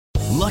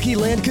Lucky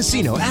Land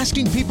Casino,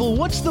 asking people,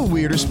 what's the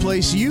weirdest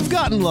place you've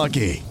gotten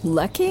lucky?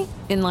 Lucky?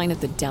 In line at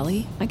the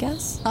deli, I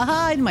guess?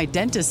 Aha, in my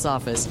dentist's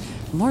office.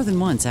 More than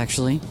once,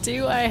 actually.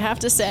 Do I have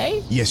to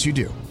say? Yes, you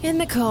do. In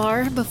the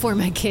car before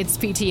my kids'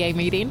 PTA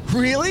meeting.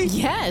 Really?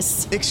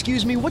 Yes.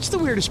 Excuse me, what's the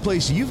weirdest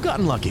place you've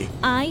gotten lucky?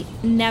 I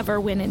never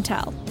win and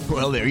tell.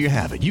 Well, there you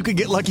have it. You can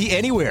get lucky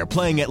anywhere,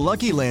 playing at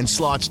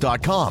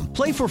LuckyLandSlots.com.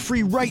 Play for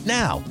free right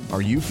now.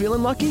 Are you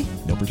feeling lucky?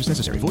 No purchase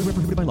necessary. Void where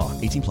prohibited by law.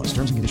 18 plus.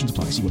 Terms and conditions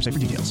apply. See website for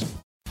details.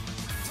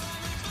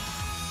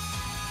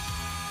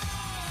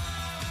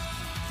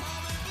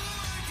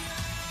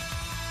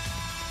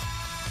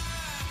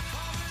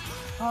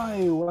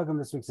 Hi, welcome to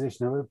this week's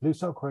edition of Blue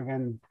Soak. Where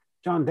again,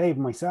 John, Dave,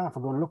 and myself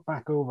are going to look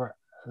back over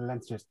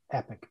Leinster's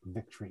epic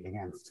victory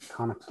against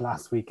Connacht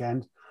last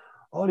weekend.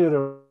 All the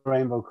other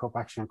Rainbow Cup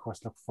action, of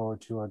course, look forward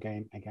to our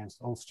game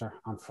against Ulster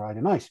on Friday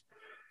night.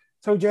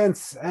 So,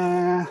 gents,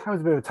 that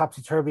was a bit of a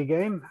topsy-turvy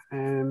game.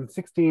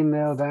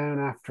 16-0 down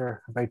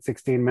after about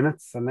 16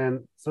 minutes, and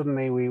then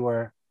suddenly we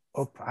were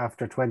up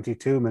after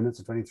 22 minutes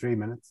or 23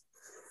 minutes,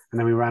 and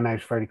then we ran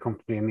out fairly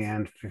comfortably in the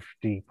end,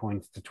 50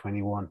 points to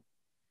 21.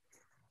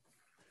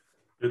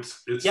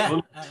 It's yeah.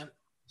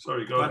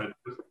 Sorry, go ahead.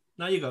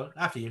 No, you go.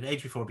 After you.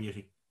 Age before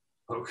beauty.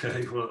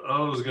 Okay. Well,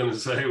 all I was going to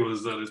say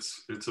was that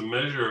it's a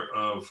measure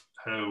of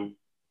how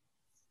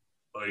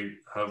I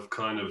have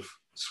kind of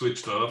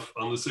switched off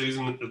on the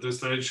season at this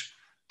stage,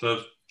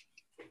 that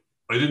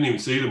I didn't even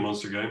see the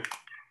Munster game.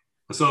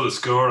 I saw the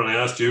score and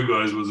I asked you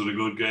guys, was it a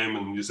good game?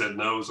 And you said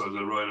no. So I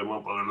said, right, I'm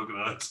not bothered looking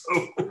at it.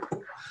 So,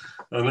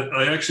 and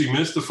I actually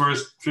missed the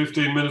first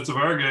 15 minutes of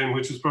our game,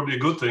 which is probably a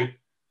good thing,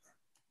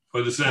 by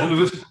the sound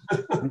of it.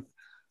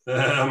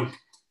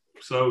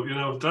 So, you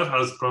know, that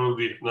has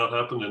probably not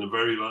happened in a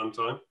very long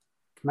time.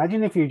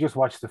 Imagine if you just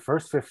watched the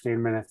first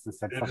 15 minutes and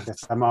said, fuck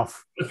this, I'm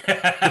off.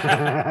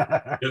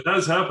 It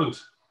has happened.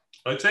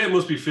 I'd say it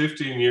must be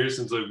 15 years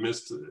since I've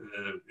missed,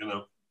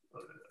 the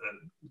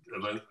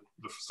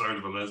start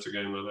of a Leinster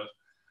game like that,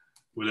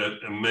 with an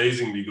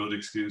amazingly good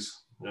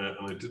excuse. And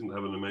I didn't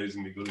have an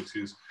amazingly good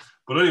excuse.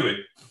 But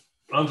anyway,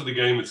 onto the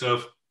game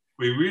itself.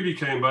 We really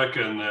came back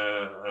and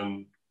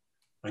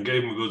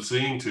gave him a good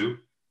scene too,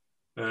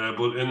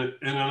 but in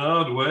an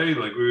odd way,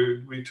 like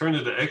we turned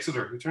into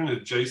Exeter, we turned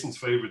into Jason's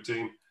favourite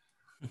team,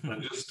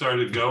 and just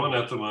started going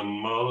at them and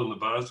mauling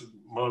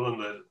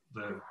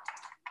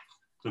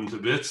them to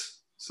bits.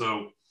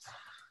 So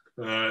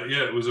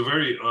it was a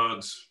very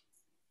odd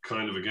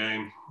kind of a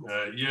game.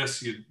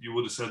 Yes, you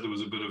would have said there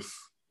was a bit of,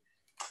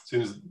 as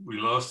soon as we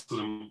lost to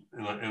them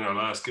in our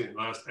last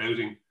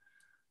outing,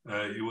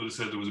 you would have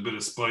said there was a bit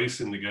of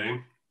spice in the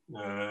game,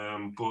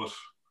 but.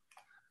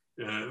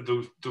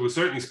 There was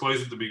certainly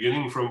spice at the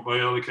beginning, by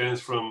all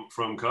accounts, from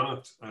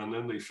Connacht, and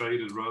then they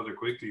faded rather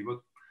quickly.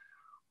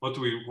 But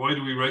why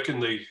do we reckon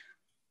they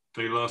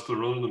lost the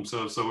run of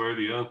themselves so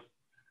early on?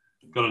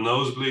 Got a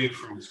nosebleed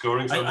from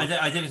scoring so much?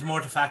 I think it's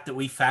more the fact that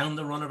we found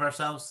the run of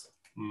ourselves.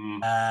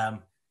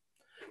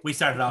 We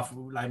started off.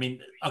 I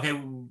mean, okay,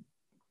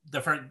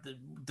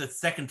 the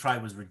second try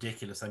was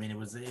ridiculous. I mean, it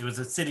was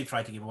a silly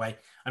try to give away.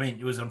 I mean,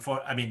 it was it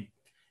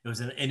was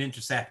an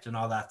intercept and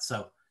all that.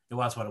 So it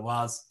was what it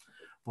was.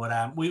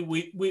 But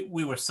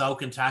we were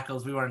soaking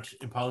tackles. We weren't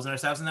imposing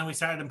ourselves, and then we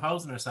started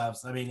imposing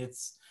ourselves. I mean,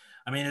 it's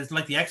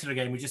like the Exeter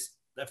game. We just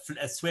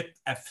a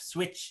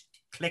switch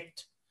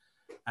clicked.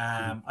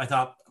 I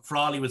thought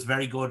Frawley was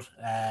very good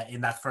in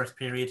that first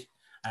period.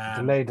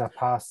 Delayed that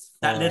pass.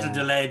 That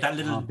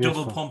little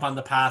double pump on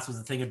the pass was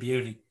a thing of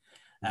beauty.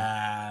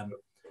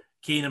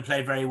 Keenan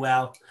played very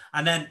well,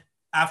 and then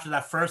after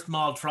that first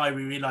maul try,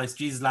 we realised,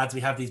 Jesus lads, we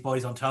have these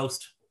boys on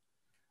toast.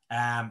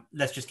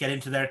 Let's just get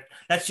into their.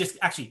 We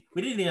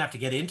didn't even have to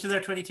get into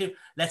their 22.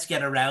 Let's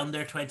get around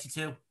their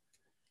 22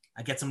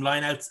 and get some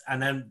lineouts,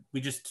 and then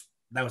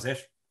that was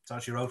it. That's all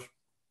she wrote.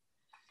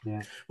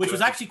 Yeah, which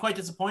was actually quite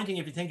disappointing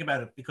if you think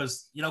about it,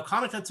 because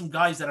Connacht had some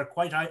guys that are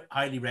quite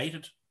highly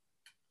rated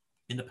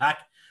in the pack,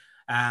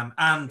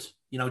 and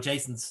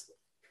Jason's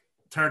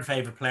third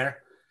favorite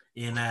player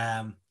in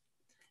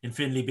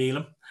Finlay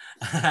Beelum.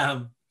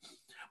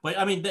 But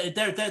I mean,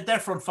 their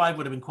front five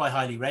would have been quite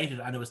highly rated,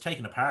 and it was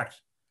taken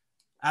apart.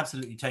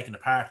 Absolutely taken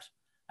apart.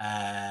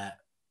 They're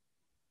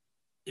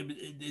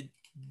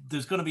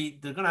going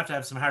to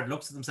have some hard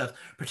looks at themselves,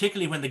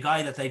 particularly when the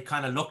guy that they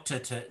kind of looked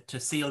to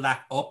seal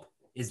that up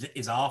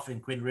is off in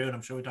Quinn Roux.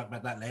 I'm sure we'll talk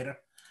about that later.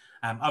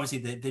 Obviously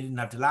they didn't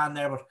have Delan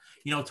there, but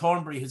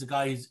Thornbury, who's a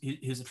guy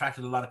who's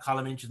attracted a lot of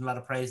column inches and a lot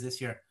of praise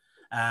this year,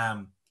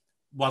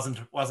 wasn't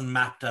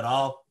mapped at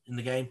all in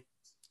the game,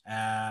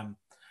 and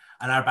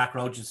our back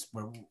row were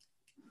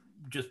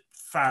just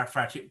far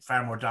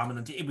more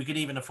dominant. We could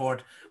even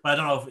afford, well, I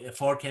don't know if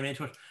Ford came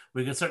into it,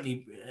 we could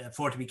certainly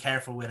afford to be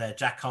careful with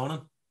Jack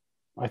Conan.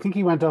 I think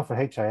he went off for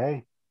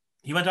HIA.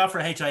 He went off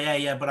for HIA,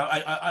 yeah, but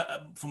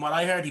I from what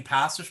I heard, he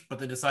passed it, but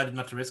they decided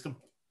not to risk him.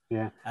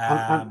 Yeah,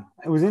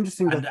 it was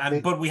interesting.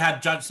 But we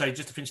had just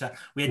to finish that,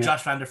 we had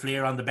Josh van der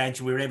Fleer on the bench,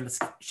 and we were able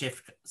to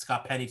shift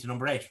Scott Penny to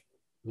number 8.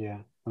 Yeah,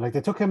 like they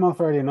took him off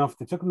early enough.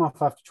 They took him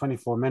off after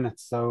 24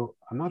 minutes, so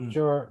I'm not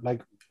sure.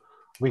 Like,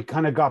 we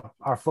kind of got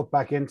our foot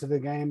back into the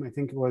game. I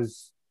think it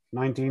was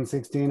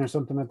 1916 or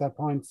something at that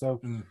point. So,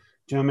 do you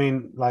know what I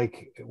mean?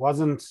 Like, it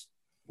wasn't,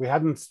 we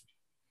hadn't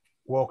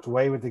walked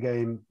away with the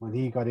game when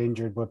he got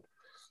injured, but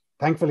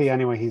thankfully,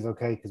 anyway, he's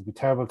okay, because it'd be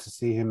terrible to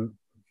see him,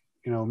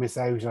 you know, miss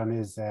out on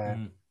his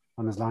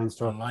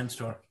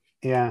Leinster.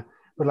 Yeah.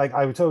 But like,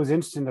 I thought it was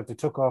interesting that they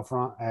took off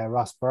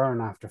Ross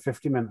Byrne after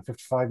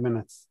 55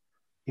 minutes,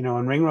 you know,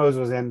 and Ringrose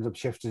was ended up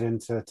shifted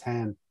into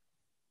 10.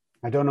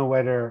 I don't know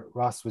whether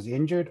Ross was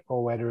injured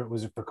or whether it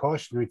was a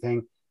precautionary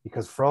thing,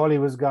 because Frawley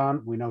was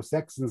gone. We know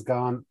Sexton's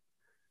gone.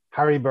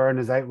 Harry Byrne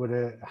is out with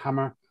a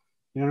hammer.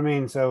 You know what I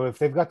mean? So if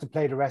they've got to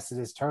play the rest of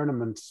this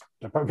tournament,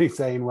 they're probably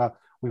saying, well,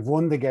 we've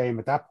won the game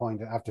at that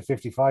point. After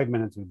 55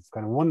 minutes, we've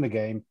kind of won the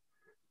game.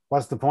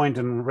 What's the point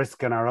in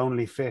risking our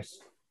only fit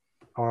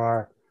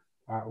or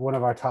one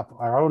of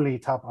our only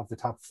top of the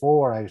top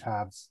 4 out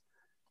halves?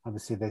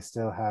 Obviously, they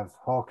still have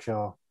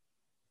Hawkshaw,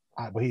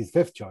 but he's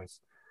 5th choice.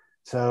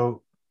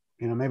 So,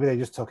 you know, maybe they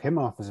just took him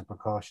off as a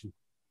precaution.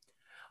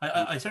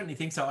 I certainly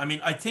think so. I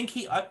mean, I think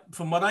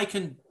from what I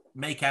can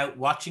make out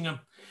watching him,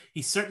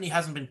 he certainly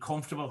hasn't been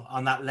comfortable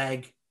on that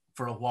leg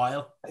for a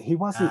while. He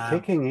wasn't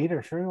kicking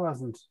either. Sure, he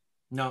wasn't.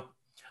 No.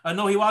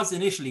 No, he was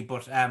initially,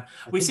 but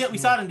we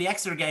saw it in the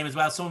Exeter game as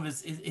well. Some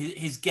of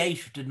his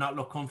gait did not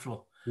look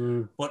comfortable.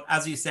 But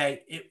as you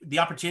say, the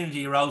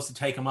opportunity arose to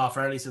take him off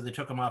early, so they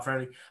took him off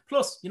early.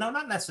 Plus, you know,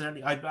 not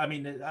necessarily. I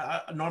mean,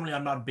 normally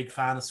I'm not a big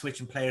fan of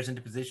switching players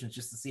into positions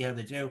just to see how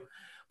they do,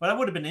 but I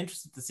would have been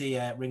interested to see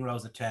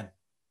Ringrose at 10.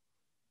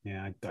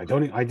 Yeah, I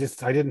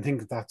didn't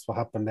think that's what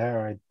happened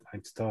there. I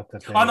just thought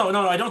that.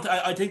 No, I don't.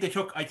 I think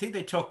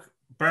they took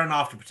Byrne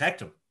off to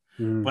protect him.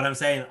 But I'm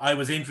saying I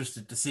was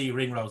interested to see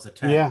Ringrose at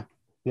 10.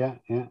 Yeah.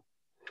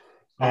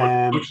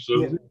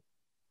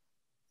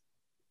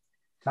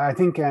 I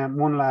think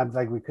one lad,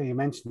 like you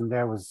mentioned him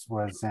there, was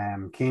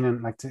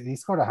Keenan. Like, he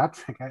scored a hat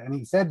trick, and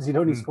he said he'd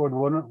only scored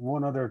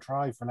one other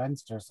try for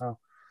Leinster. So,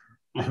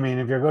 I mean,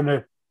 if you're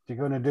gonna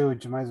do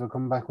it, you might as well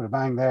come back with a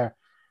bang there.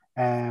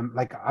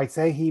 Like, I'd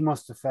say he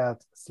must have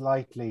felt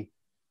slightly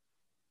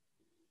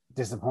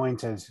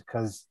disappointed,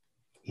 because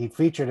he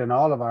featured in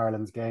all of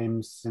Ireland's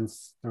games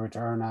since the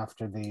return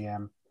after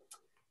the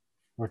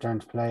return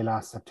to play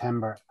last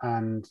September,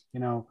 and you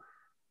know,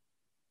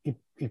 he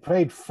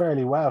played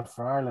fairly well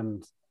for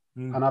Ireland,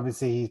 and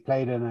obviously he's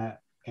played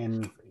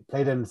playing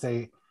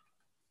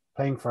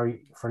for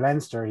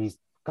Leinster. He's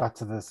got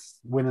to this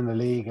winning the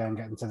league and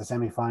getting to the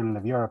semi-final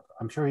of Europe.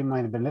 I'm sure he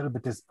might have been a little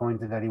bit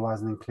disappointed that he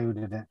wasn't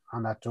included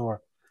on that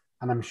tour,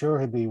 and I'm sure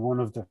he'd be one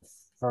of the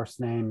first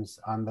names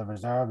on the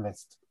reserve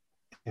list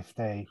if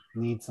they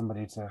need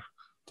somebody to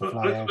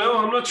fly out. No,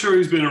 I'm not sure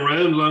he's been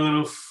around long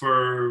enough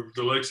for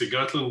the likes of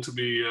Gatland to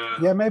be.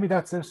 Yeah, maybe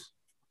that's it.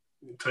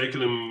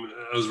 Taking him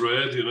as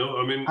read, you know.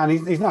 I mean, and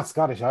he's not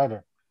Scottish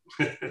either.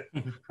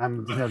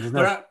 And you know,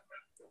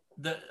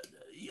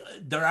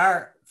 there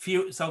are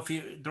few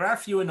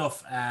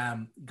enough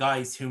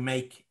guys who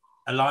make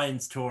a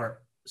Lions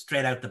tour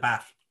straight out the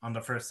bat on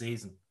their first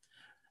season.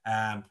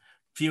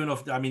 Few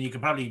enough. I mean, you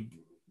can probably,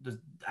 there's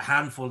a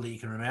handful that you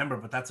can remember,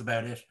 but that's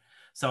about it.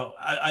 So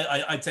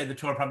I'd say the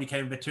tour probably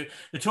came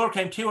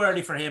too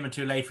early for him and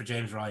too late for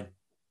James Ryan.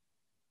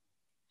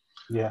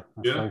 Yeah,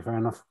 that's very fair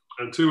enough.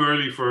 And too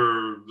early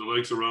for the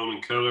likes of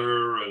Ronan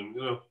Kelleher, and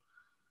you know,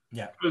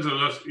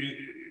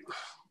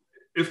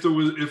 if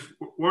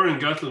Warren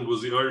Gatland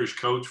was the Irish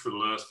coach for the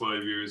last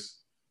 5 years,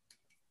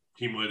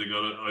 he might have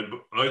got it.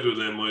 Either of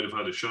them might have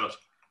had a shot,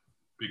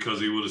 because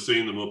he would have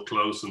seen them up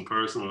close and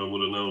personal and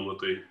would have known what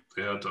they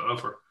had to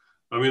offer.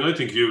 I mean, I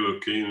think Hugo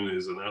Keenan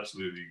is an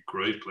absolutely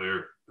great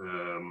player.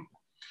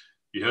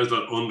 He has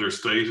that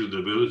understated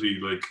ability.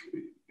 Like,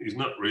 he's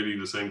not really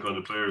the same kind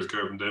of player as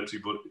Gervin Dempsey,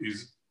 but he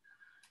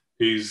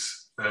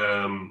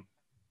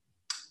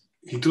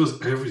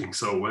does everything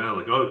so well.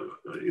 Like,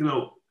 you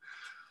know,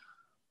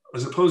 I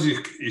suppose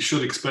you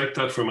should expect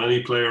that from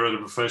any player at a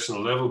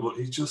professional level, but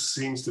he just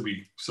seems to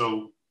be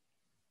so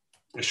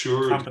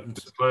assured of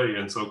his play,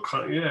 and so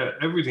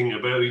everything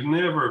about it. He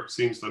never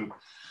seems to.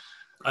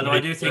 Although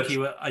I do think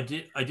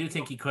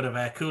he could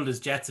have cooled his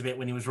jets a bit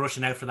when he was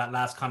rushing out for that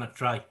last Connacht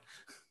try.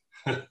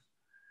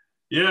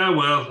 Yeah,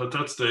 well, at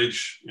that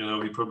stage, you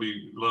know, he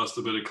probably lost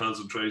a bit of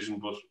concentration.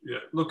 But yeah,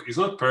 look, he's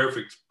not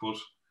perfect, but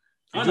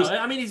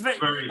I mean, he's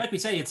very, like we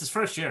say, it's his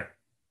first year.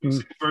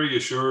 He's very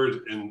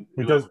assured in.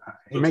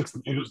 He makes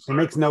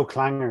no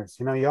clangers.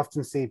 You know, you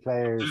often see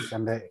players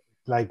and they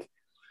like.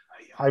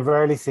 I've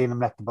rarely seen him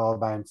let the ball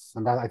bounce,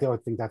 and I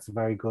think that's a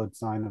very good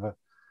sign of a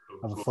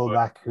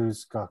fullback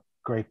who's got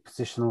great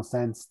positional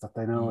sense, that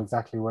they know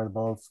exactly where the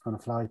ball's going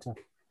to fly to.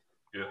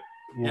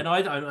 Yeah, no,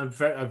 I'm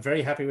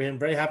very happy with him.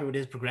 Very happy with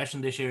his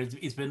progression this year.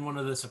 He's been one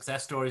of the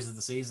success stories of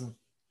the season.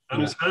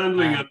 And his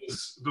handling and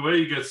the way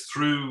he gets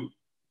through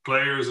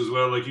players as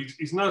well. Like, he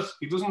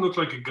doesn't look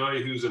like a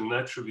guy who's a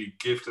naturally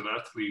gifted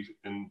athlete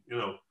in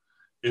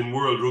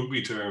world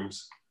rugby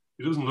terms.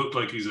 He doesn't look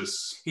like he's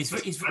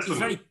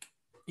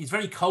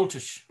very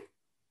cultish.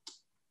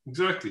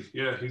 Exactly.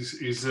 Yeah, he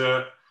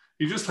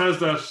just has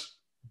that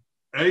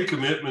A,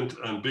 commitment,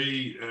 and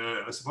B,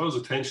 I suppose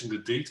attention to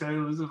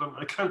detail. Is it?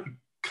 I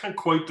can't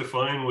quite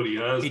define what he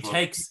has. He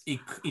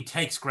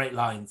takes great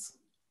lines.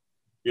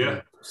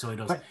 Yeah. So he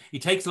does. He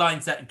takes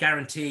lines that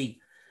guarantee,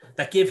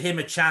 that give him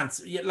a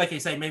chance. Like I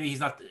say, maybe he's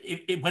not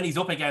when he's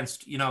up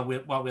against,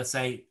 what we'll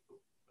say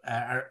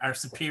are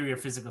superior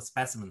physical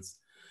specimens.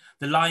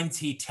 The lines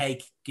he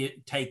takes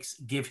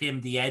give him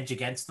the edge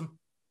against them.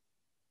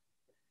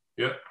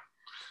 Yeah,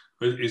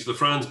 it's the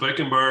Franz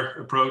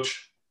Beckenbauer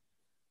approach.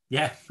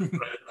 Yeah.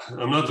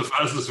 I'm not the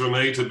fastest from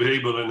A to B,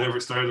 but I never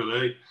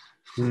started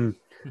A.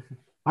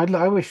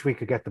 I wish we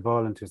could get the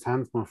ball into his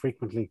hands more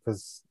frequently,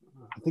 because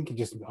I think he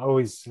just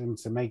always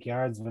seems to make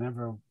yards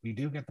whenever we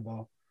do get the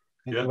ball,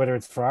 whether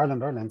it's for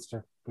Ireland or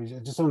Leinster. I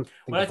just don't think.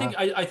 Well, I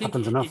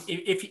think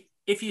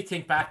if you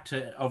think back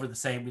to over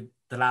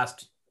the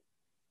last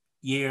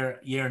year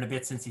and a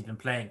bit since he's been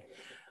playing,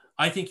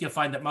 I think you'll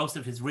find that most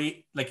of his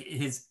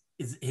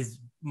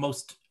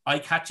most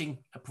eye-catching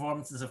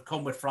performances have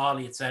come with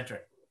Frawley at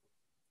centre.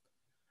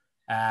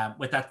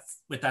 With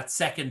that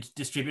second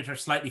distributor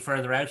slightly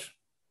further out.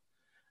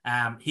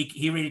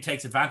 He really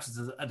takes advantage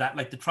of that.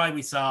 Like the try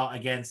we saw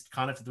against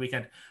Connacht at the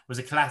weekend was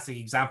a classic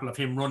example of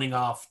him running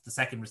off the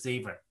second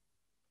receiver.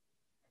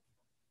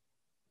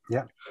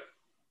 Yeah.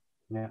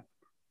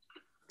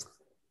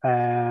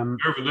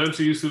 Irvin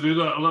Dempsey used to do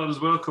that a lot as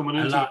well, coming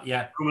into the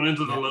Yeah.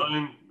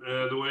 line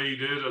the way he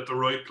did, at the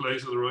right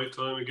place at the right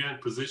time. Again,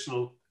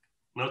 positional,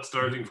 not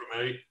starting from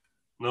A,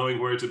 knowing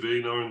where to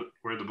be, knowing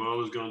where the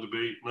ball is going to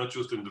be, not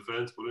just in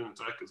defence but in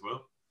attack as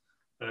well.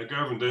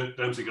 Garvin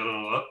Dempsey got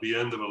on the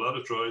end of a lot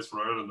of tries for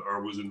Ireland,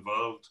 or was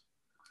involved,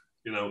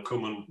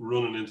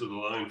 running into the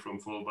line from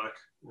full back,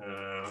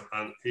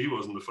 and he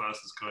wasn't the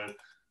fastest guy.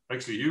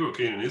 Actually, Hugo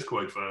Keenan is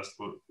quite fast,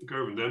 but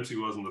Garvin Dempsey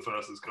wasn't the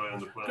fastest guy on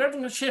the planet.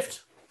 Garvin will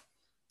shift.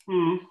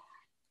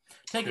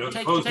 Take a look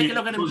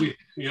at him.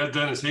 He had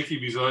Dennis Hickey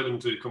beside him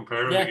to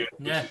compare him against.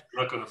 Yeah. Which is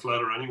not going to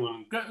flatter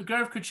anyone.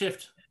 Garv could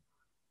shift.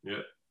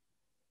 Yeah.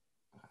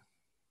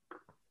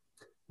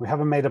 We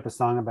haven't made up a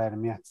song about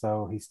him yet,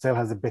 so he still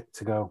has a bit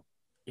to go.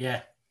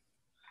 Yeah.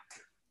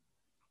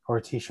 Or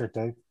a t-shirt,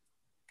 Dave.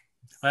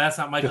 Well, that's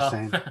not my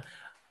call.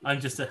 I'm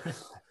just a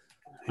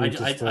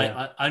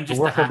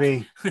worker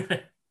bee.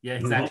 Yeah,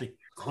 exactly.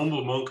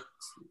 Humble monk.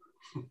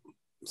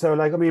 So,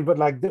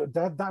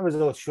 that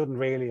result shouldn't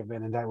really have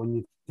been in doubt when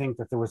you think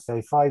that there was,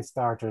 say, 5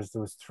 starters.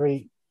 There was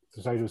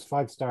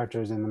 5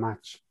 starters in the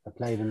match that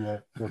played in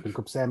the European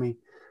Cup semi. There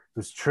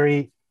was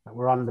 3 that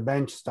were on the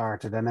bench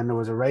started, and then there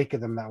was a rake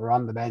of them that were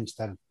on the bench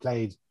that had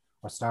played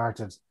or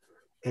started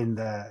in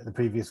the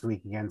previous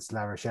week against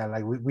La Rochelle.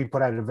 Like we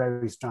put out a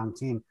very strong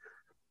team,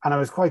 and I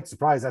was quite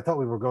surprised. I thought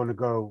we were going to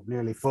go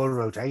nearly full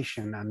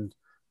rotation and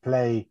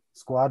play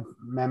squad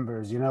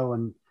members,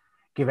 and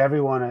give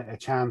everyone a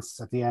chance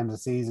at the end of the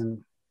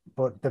season.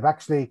 But they've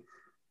actually,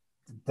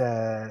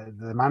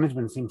 the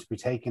management seem to be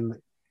taking,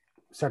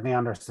 certainly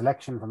on their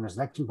selection, from their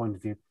selection point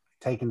of view,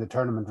 taking the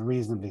tournament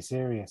reasonably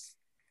serious.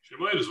 You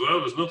might as well.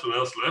 There's nothing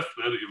else left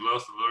now that you've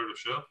lost the La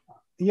Rochelle.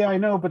 Yeah, I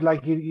know, but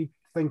you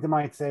think they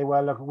might say,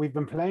 well, look, we've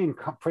been playing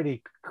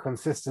pretty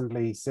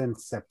consistently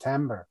since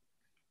September.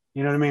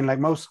 You know what I mean? Like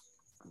most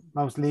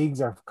leagues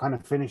are kind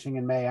of finishing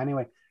in May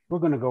anyway. We're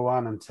going to go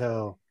on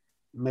until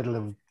middle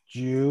of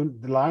June.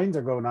 The lines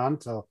are going on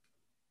till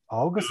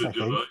August, I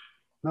think.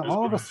 No,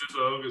 August.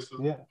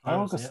 Yeah,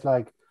 August.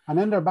 Yeah. And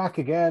then they're back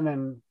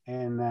again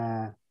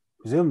in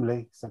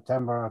presumably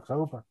September,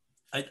 October.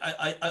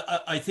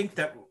 I think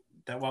that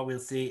what we'll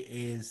see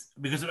is,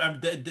 because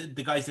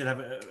the guys did have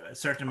a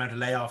certain amount of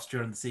layoffs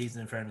during the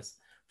season, in fairness,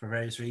 for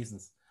various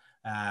reasons.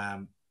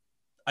 I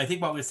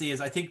think what we'll see is,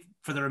 I think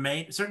for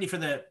the certainly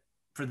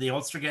for the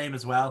Ulster game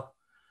as well,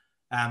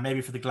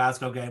 maybe for the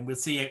Glasgow game, we'll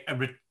see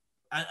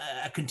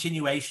a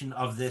continuation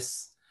of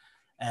this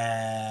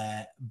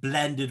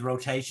blended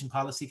rotation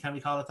policy, can we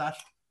call it that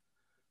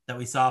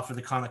we saw for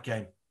the Connacht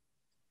game.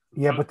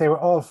 Yeah, but they were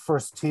all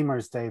first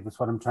teamers, Dave, is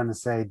what I'm trying to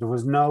say. There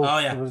was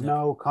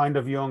no kind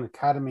of young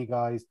academy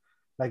guys.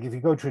 Like if you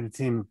go through the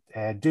team,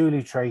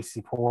 Dooley,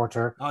 Tracy,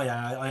 Porter. Oh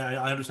yeah,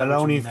 I understand.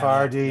 Maloney,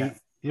 Fardy. Yeah.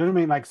 You know what I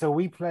mean? Like, so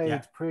we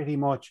played pretty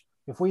much,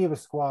 if we have a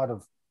squad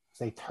of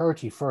say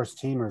 30 first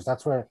teamers,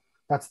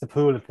 that's the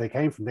pool that they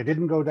came from. They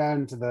didn't go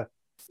down to the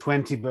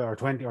 20 or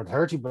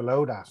 30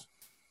 below that.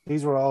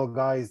 These were all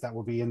guys that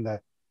will be in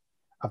the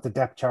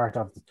depth chart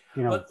of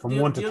from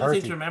 1 to 30. The other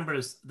thing to remember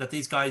is that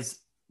these guys,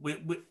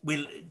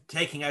 we'll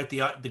taking out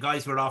the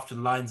guys who are off to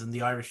the lines and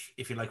the Irish,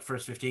 if you like,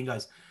 first 15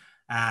 guys.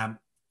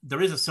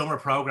 There is a summer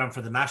program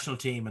for the national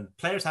team, and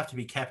players have to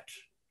be kept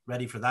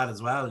ready for that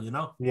as well.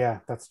 Yeah,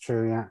 that's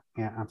true.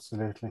 Yeah,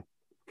 absolutely.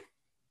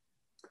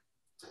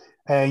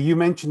 You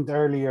mentioned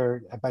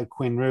earlier about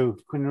Quinn Roux.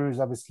 Quinn Roux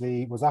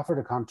obviously was offered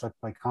a contract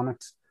by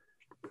Connacht,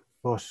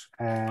 but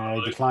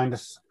declined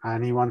it,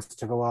 and he wants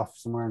to go off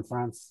somewhere in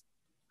France.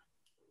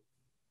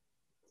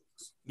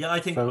 Yeah, I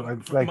think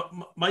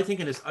my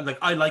thinking is,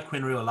 I like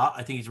Quinn Roux a lot.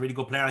 I think he's a really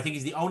good player. I think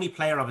he's the only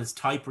player of his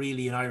type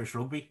really in Irish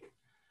rugby.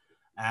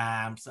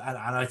 And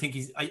I think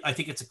I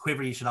think it's a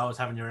quiver you should always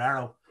have in your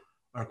arrow.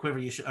 or a quiver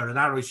or an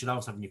arrow you should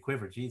always have in your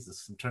quiver.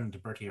 Jesus, I'm turning to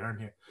Bertie Ahern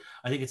here.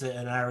 I think it's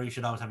an arrow you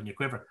should always have in your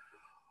quiver.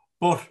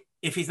 But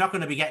if he's not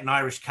going to be getting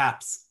Irish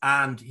caps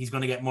and he's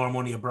going to get more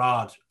money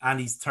abroad and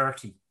he's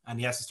 30 and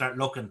he has to start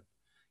looking,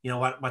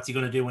 what's he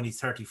going to do when he's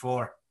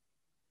 34?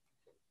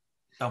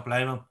 Don't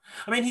blame him.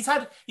 I mean,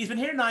 he's been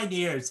here 9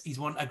 years. He's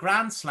won a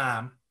Grand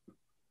Slam,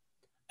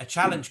 a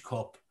Challenge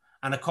Cup,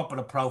 and a couple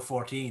of Pro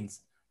 14s.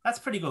 That's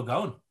pretty good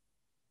going.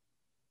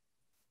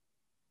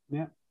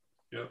 Yeah.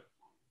 Yeah.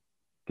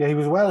 Yeah, he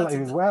was well liked. He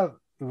was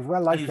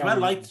well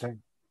liked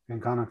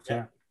in Connacht.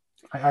 Yeah.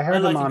 I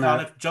heard him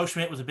on Joe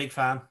Schmidt was a big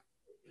fan.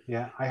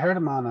 Yeah, I heard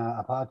him on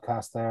a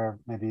podcast there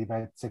maybe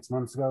about 6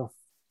 months ago,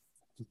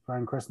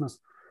 around Christmas,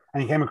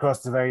 and he came across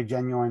as a very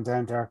genuine,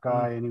 down-to-earth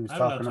guy, and he was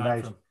talking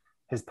about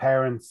his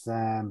parents,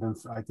 and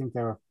I think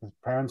his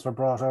parents were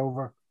brought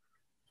over,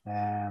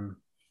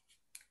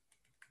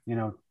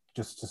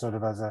 just to sort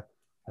of as a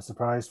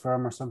surprise for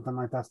him or something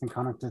like that. I think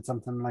Connacht did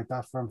something like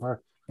that for him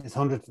for his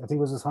 100th. I think it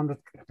was his 100th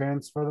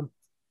appearance for them,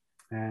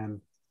 and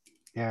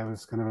yeah, it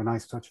was kind of a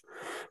nice touch.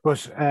 But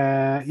so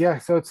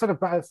it's sort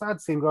of sad to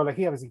see him go. Like,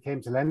 he obviously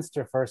came to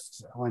Leinster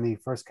first when he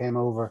first came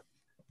over,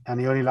 and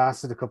he only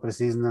lasted a couple of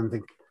seasons. And I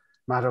think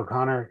Matt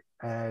O'Connor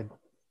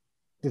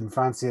didn't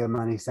fancy him,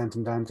 and he sent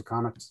him down to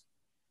Connacht.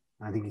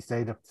 I think he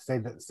stayed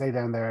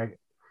down there,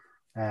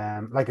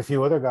 like a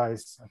few other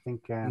guys. I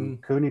think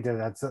Cooney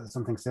had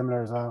something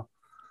similar as well.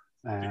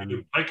 The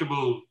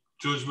impeccable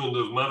judgment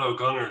of Matt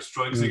O'Connor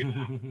strikes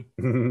again.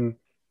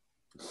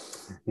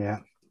 Yeah.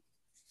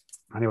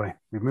 Anyway,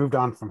 we've moved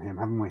on from him,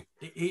 haven't we?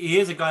 He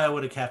is a guy I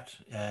would have kept,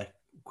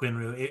 Quinn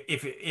Rue,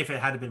 if it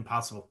had been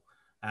possible.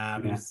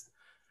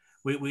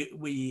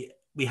 We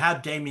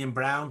had Damien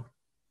Brown,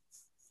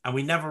 and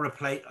we never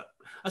replaced.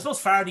 I suppose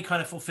Faraday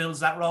kind of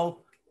fulfills that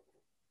role,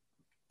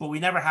 but we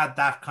never had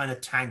that kind of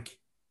tank.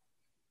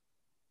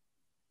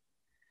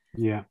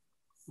 Yeah.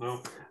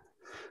 No.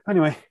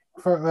 Anyway,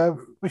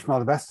 wish him all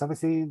the best,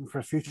 obviously,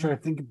 for his future. I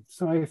think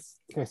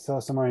I saw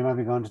somewhere he might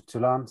be going to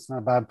Toulon. It's not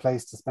a bad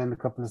place to spend a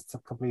couple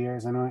of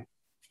years anyway.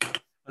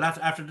 Well,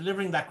 after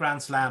delivering that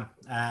Grand Slam,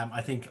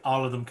 I think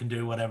all of them can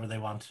do whatever they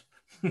want.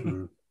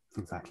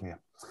 Exactly, yeah.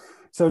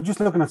 So just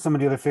looking at some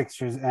of the other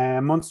fixtures,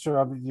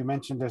 Munster, you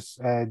mentioned this,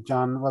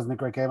 John, wasn't a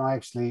great game. I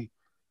actually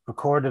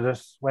recorded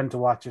it, went to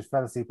watch it,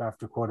 fell asleep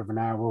after a quarter of an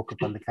hour, woke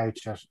up on the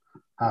couch at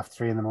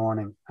 3:30 in the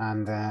morning,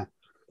 and that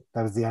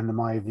was the end of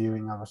my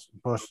viewing of it.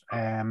 But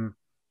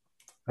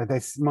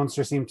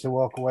Munster seemed to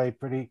walk away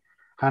pretty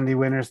handy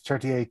winners,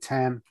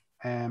 38-10.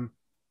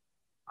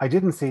 I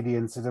didn't see the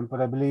incident,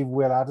 but I believe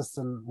Will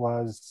Addison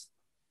was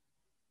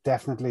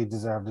definitely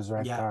deserved his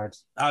red card.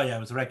 Oh yeah, it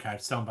was a red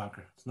card, stone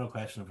bunker. There's no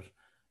question of it.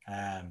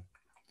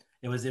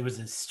 It was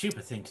a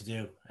stupid thing to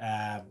do.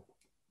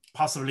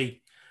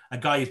 Possibly a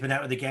guy who's been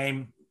out of the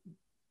game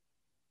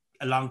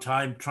a long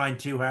time, trying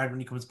too hard when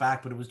he comes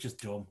back, but it was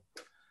just dumb.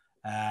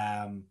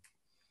 And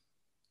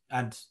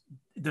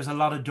there's a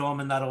lot of dumb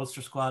in that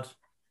Ulster squad.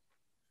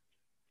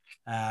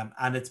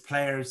 And it's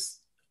players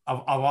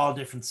of all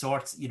different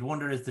sorts. You'd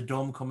wonder, is the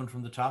dumb coming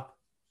from the top?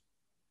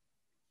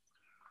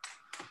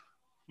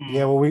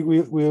 Yeah, well,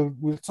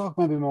 we'll talk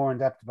maybe more in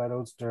depth about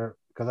Ulster,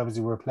 because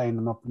obviously we're playing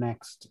them up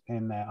next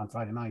on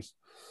Friday night.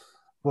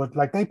 But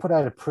like, they put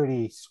out a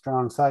pretty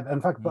strong side.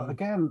 In fact, but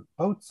again,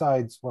 both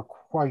sides were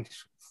quite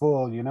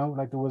full.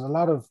 Like, there was a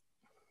lot of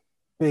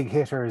big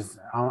hitters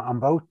on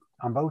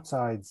both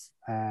sides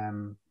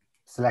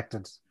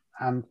selected,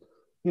 and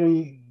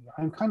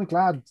I'm kind of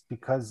glad,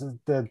 because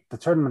the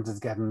tournament is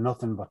getting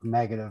nothing but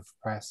negative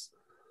press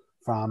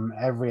from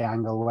every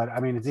angle. I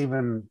mean, it's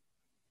even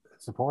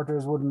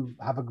supporters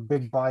wouldn't have a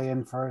big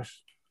buy-in for it.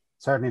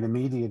 Certainly the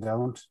media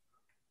don't.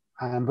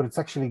 But it's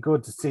actually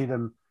good to see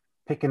them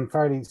picking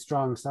fairly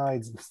strong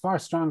sides, far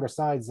stronger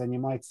sides than you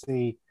might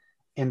see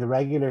in the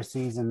regular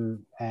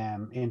season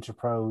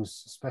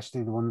interpros,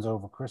 especially the ones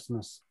over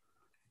Christmas.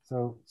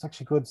 So it's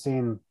actually good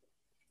seeing,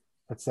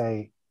 let's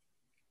say,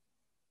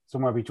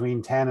 somewhere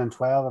between 10 and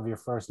 12 of your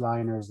first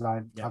liners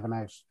talking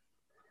out.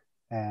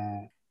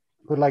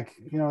 But like,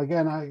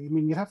 again, I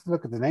mean, you'd have to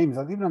look at the names.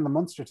 Even on the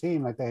Munster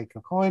team, like, they had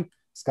Kilcoyne,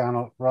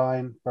 Scannell,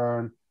 Ryan,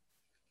 Byrne,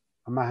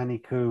 O'Mahony,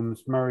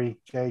 Coombs, Murray,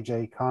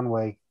 JJ,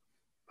 Conway,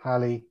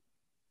 Halley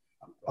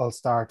all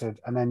started,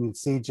 and then you'd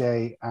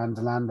CJ and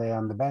Delande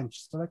on the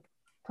bench. So, like,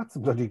 that's a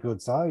bloody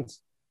good side.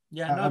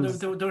 Yeah,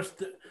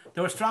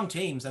 there were strong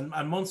teams, and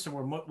Munster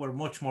were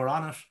much more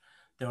on it.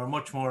 They were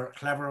much more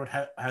clever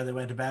at how they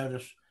went about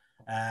it.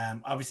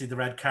 Obviously, the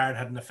red card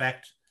had an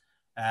effect.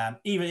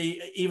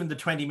 Even the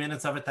 20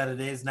 minutes of it that it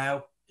is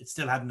now, it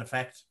still had an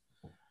effect.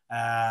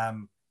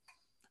 And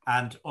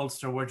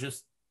Ulster were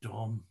just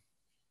dumb.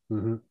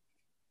 Mm-hmm.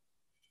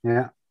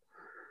 Yeah.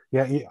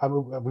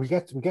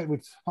 We'll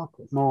talk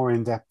more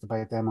in depth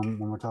about them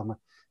when we're talking about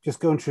just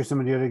going through some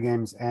of the other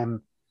games.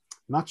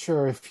 Not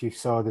sure if you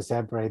saw the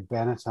Zebre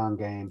Benetton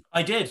game.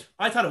 I did.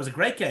 I thought it was a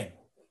great game.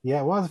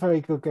 Yeah, it was a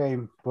very good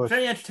game, but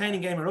very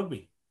entertaining game of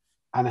rugby,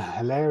 and a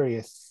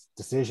hilarious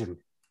decision.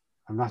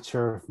 I'm not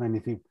sure if many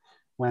people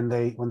when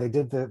they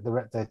did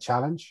the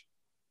challenge.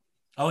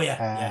 Oh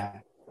yeah.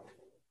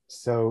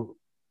 So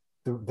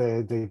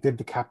they did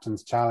the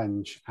captain's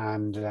challenge,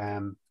 and I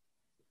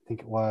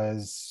think it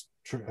was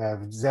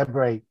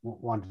Zebre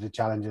wanted to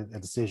challenge a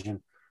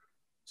decision.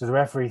 So the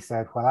referee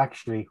said, well,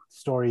 actually, the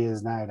story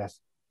is now that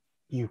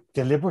you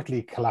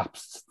deliberately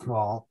collapsed the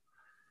ball,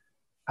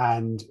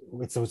 and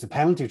it was a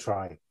penalty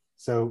try.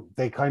 So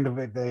they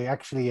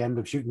actually end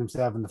up shooting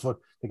themselves in the foot.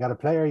 They got a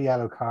player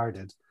yellow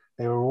carded.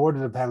 They were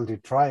awarded a penalty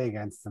try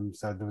against them.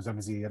 So there was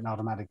obviously an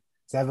automatic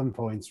 7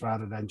 points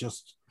rather than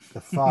just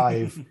the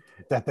 5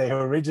 that they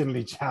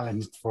originally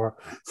challenged for.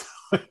 So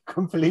it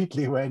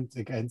completely went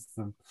against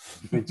them,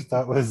 which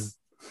that was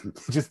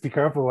just be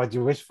careful what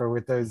you wish for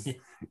with those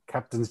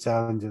captain's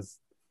challenges.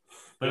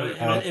 But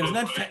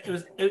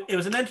it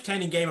was an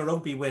entertaining game of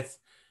rugby with,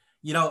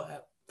 you know,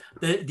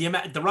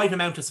 the right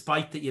amount of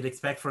spite that you'd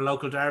expect for a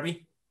local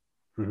derby.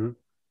 Mm-hmm.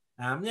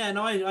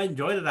 I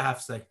enjoyed it, I have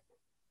to say.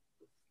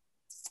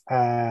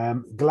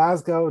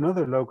 Glasgow,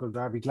 another local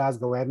derby,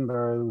 Glasgow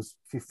Edinburgh, was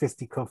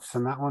fisticuffs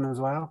on that one as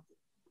well.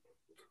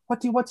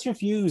 What's your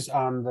views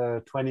on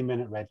the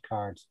 20-minute red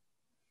card?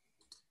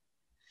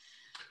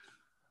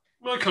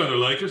 I kind of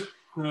like it.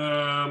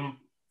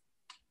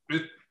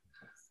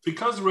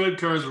 Because red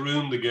cards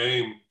ruin the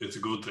game, it's a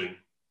good thing.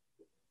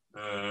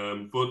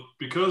 But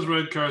because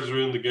red cards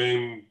ruin the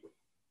game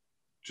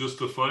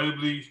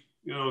justifiably,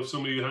 you know, if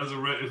somebody has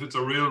if it's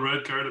a real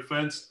red card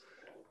offence,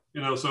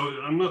 you know, so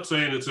I'm not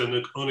saying it's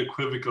an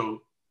unequivocal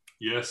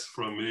yes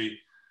from me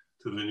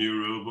to the new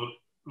rule, but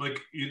like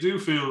you do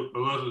feel a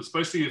lot,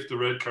 especially if the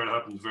red card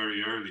happens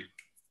very early,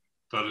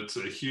 that it's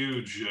a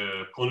huge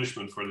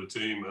punishment for the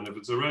team. And if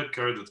it's a red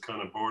card that's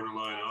kind of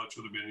borderline, it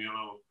should have been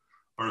yellow,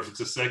 or if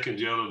it's a second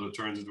yellow that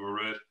turns into a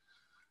red,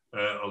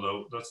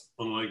 although that's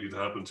unlikely to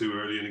happen too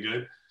early in a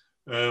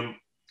game,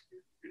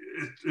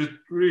 it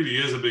really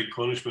is a big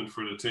punishment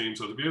for the team.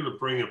 So to be able to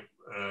bring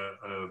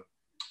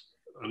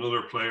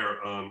another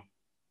player on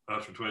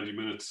after 20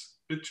 minutes,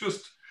 it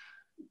just,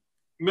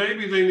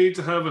 maybe they need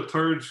to have a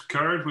third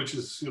card, which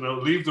is, you know,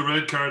 leave the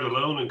red card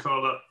alone and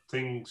call that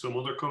thing some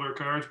other colour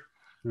card.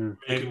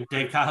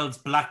 Dave Cahill's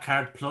black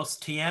card plus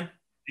TN.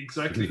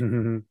 Exactly.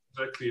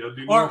 Exactly.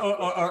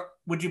 Or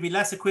would you be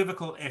less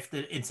equivocal if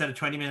instead of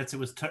 20 minutes it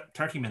was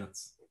 30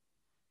 minutes?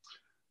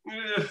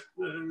 Yeah,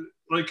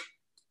 like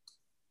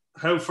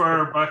how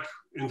far back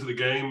into the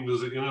game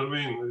does it, you know what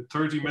I mean?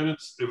 30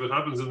 minutes, if it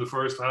happens in the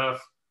first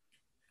half,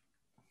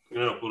 you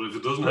know, but if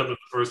it doesn't happen in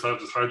the first half,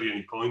 there's hardly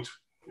any point,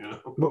 you know.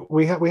 But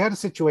we had a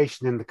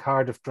situation in the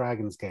Cardiff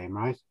Dragons game,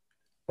 right?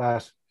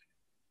 That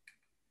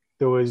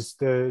there was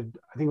I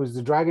think it was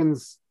the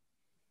Dragons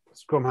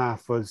scrum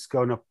half was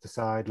going up the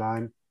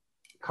sideline.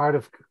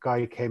 Cardiff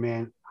guy came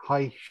in,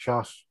 high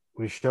shot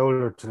with his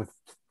shoulder to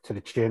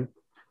the chin,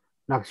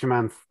 knocks your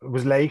man, it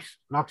was late,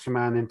 knocks your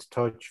man into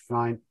touch,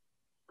 fine.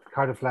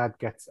 Cardiff lad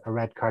gets a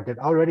red card. That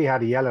already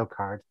had a yellow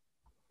card.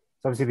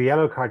 So obviously the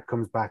yellow card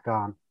comes back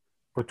on,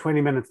 but 20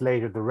 minutes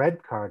later, the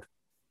red card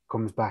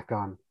comes back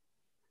on.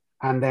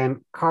 And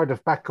then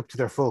Cardiff, back up to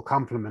their full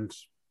complement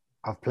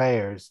of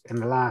players in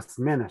the last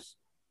minute,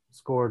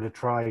 scored a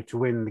try to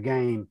win the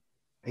game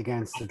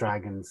against the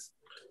Dragons.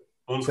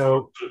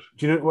 So,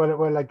 do you know,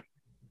 well, like,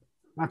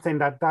 I'm not saying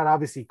that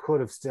obviously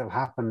could have still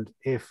happened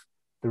if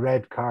the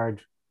red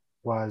card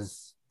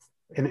was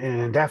an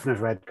indefinite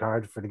red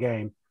card for the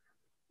game.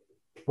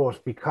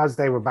 But because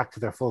they were back to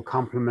their full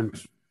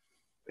complement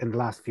in the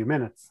last few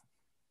minutes,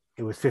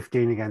 it was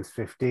 15 against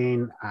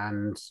 15,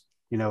 and,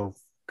 you know,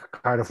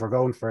 Cardiff were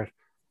going for it,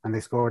 and they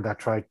scored that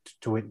try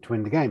to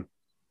win the game.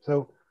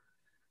 So,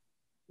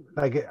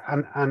 like,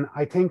 and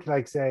I think,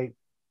 like, say,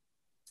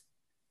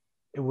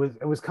 it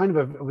was kind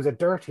of it was a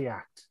dirty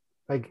act.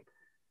 Like,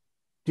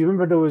 do you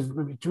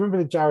remember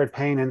the Jared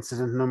Payne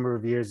incident a number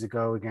of years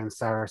ago against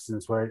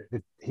Saracens, where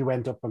he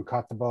went up and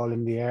caught the ball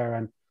in the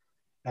air,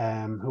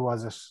 and who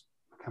was it?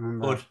 I can't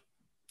remember. Good.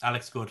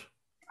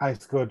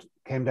 Alex Good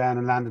came down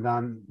and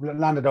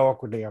landed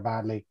awkwardly or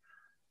badly,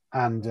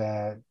 and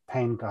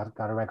Payne got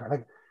a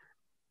record.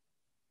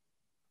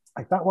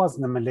 Like that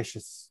wasn't a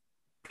malicious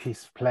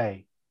piece of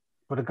play,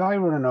 but a guy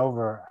running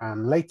over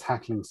and late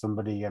tackling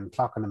somebody and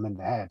clocking him in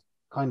the head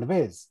kind of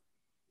is.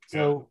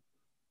 So,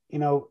 you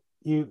know,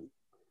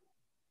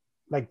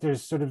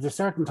 there's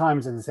certain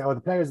times that they say, oh,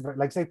 the players,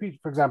 like, say,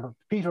 for example,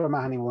 Peter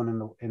O'Mahony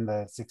won in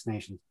the Six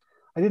Nations.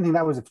 I didn't think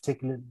that was a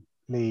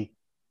particularly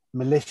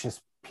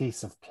malicious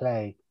piece of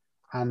play,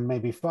 and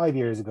maybe 5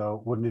 years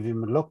ago wouldn't have even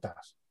been looked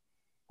at.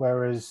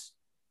 Whereas,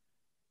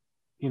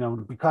 you know,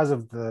 because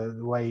of the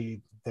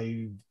way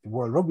the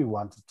World Rugby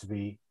wanted to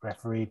be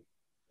refereed,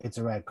 it's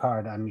a red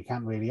card, and you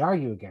can't really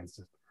argue against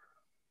it.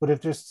 But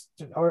if there's,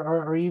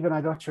 or even,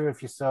 I'm not sure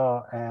if you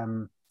saw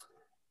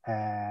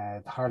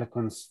the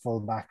Harlequins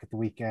fullback at the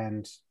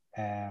weekend,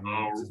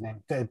 what's his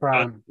name?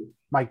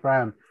 Mike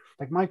Brown.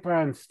 Like, Mike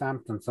Brown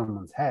stamped on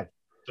someone's head.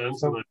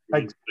 So,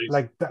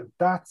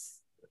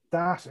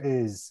 that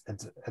is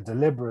a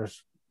deliberate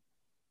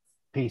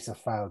piece of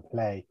foul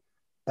play.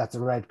 That's a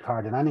red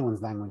card in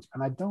anyone's language.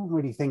 And I don't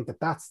really think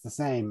that that's the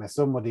same as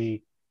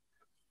somebody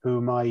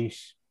who might,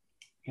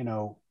 you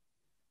know,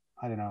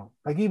 I don't know,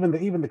 like even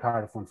the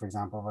Cardiff one, for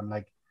example, when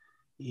like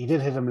he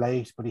did hit him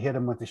late, but he hit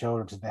him with the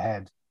shoulder to the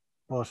head.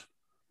 But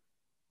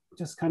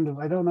just kind of,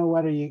 I don't know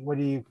whether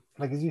you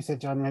like, as you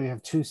said, John, maybe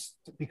have two,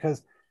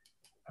 because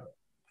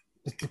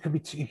it could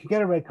be you could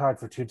get a red card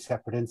for two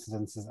separate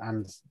incidences,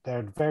 and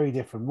they're very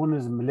different. One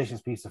is a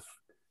malicious piece of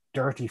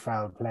dirty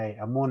foul play,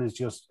 and one is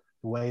just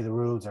the way the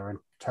rules are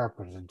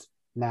interpreted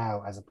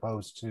now, as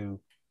opposed to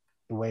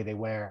the way they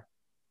were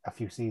a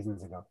few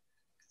seasons ago.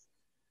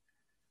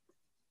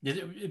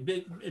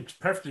 It's a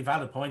perfectly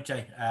valid point,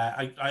 Jay.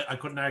 I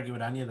couldn't argue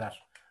with any of that.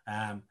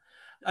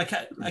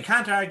 I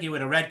can't argue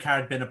with a red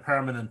card being a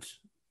permanent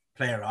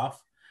player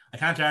off. I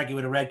can't argue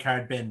with a red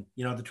card being,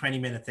 the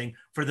 20-minute thing,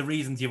 for the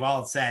reasons you've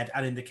all said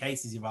and in the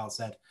cases you've all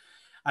said.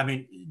 I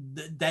mean,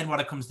 then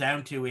what it comes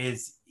down to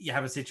is you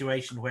have a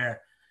situation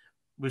where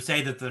we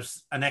say that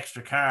there's an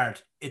extra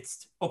card.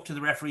 It's up to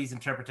the referee's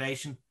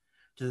interpretation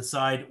to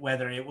decide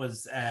whether it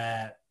was,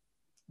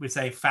 we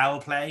say, foul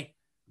play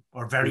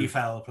or very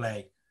foul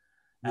play.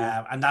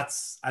 Yeah. And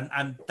that's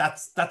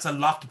a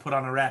lot to put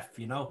on a ref,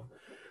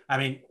 I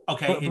mean,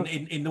 okay,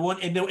 in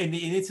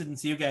the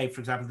incidents you gave, for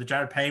example, the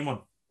Jared Payne one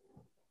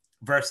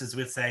versus,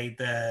 we'll say,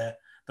 the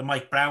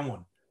Mike Brown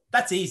one,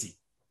 that's easy.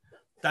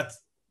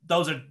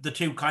 Those are the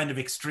two kind of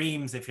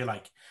extremes, if you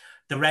like.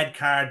 The red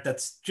card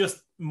that's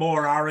just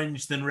more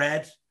orange than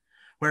red,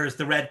 whereas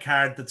the red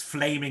card that's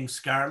flaming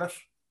scarlet.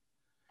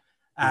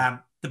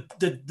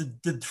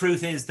 The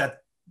truth is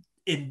that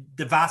in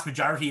the vast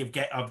majority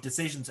of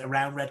decisions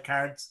around red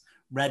cards,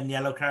 red and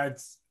yellow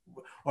cards,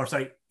 or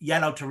sorry,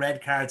 yellow to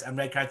red cards and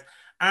red cards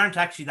aren't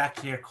actually that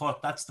clear cut.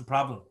 That's the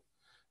problem.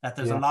 That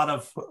there's a lot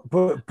of,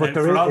 but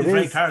for all these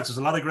red cards, there's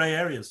a lot of grey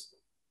areas.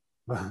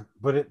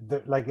 But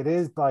it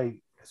is by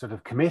sort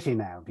of committee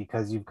now,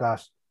 because you've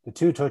got the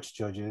two touch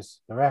judges,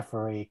 the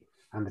referee,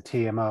 and the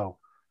TMO,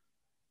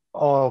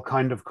 all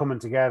kind of coming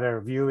together,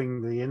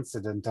 viewing the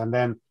incident, and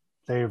then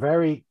they're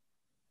very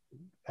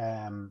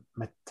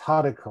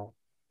methodical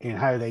in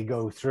how they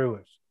go through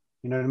it.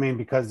 You know what I mean?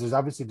 Because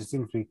there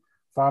seems to be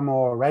far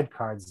more red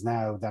cards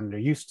now than there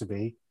used to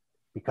be,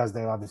 because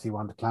they obviously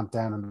want to clamp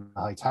down on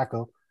the high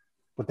tackle.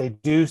 But they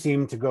do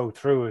seem to go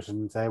through it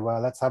and say,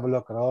 well, let's have a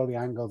look at all the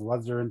angles.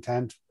 What's their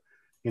intent?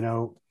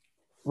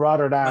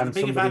 Rather than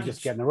somebody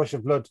just getting a rush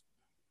of blood.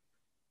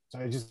 So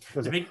it just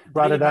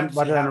rather than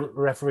a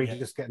referee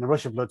just getting a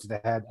rush of blood to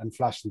the head and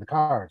flashing the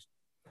card.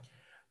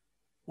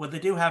 Well, they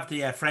do have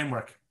the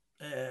framework,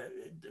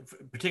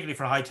 particularly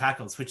for high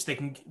tackles, which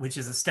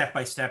is a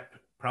step-by-step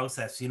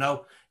process.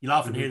 You'll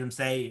often hear them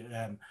say,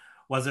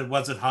 was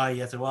it high?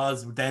 Yes, it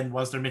was. Then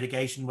was there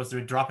mitigation? Was there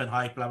a drop in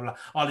height? Blah blah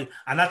blah.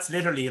 And that's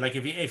literally like,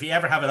 if you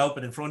ever have it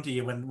open in front of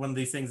you when one of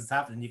these things is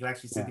happening, you can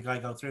actually see the guy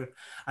go through.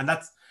 And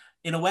that's,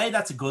 in a way,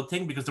 that's a good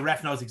thing, because the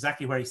ref knows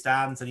exactly where he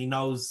stands, and he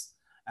knows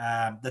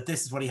that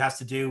this is what he has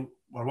to do,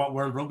 or what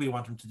World Rugby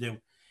want him to do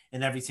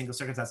in every single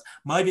circumstance.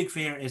 My big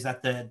fear is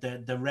that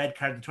the red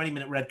card, the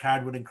 20-minute red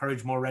card, would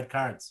encourage more red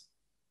cards.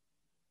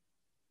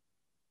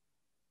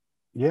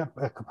 Yeah,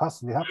 it could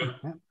possibly happen.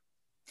 Yeah.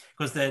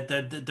 Because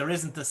there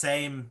isn't the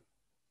same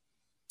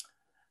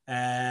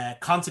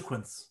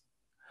consequence.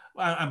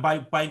 And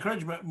by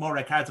encouraging more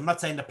red cards, I'm not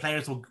saying the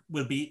players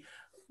will be,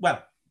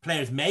 well,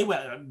 players may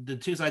well, the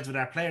two sides of it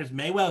are, players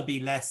may well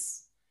be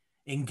less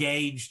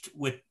engaged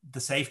with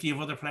the safety of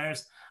other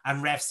players,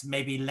 and refs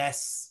may be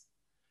less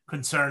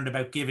concerned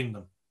about giving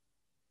them.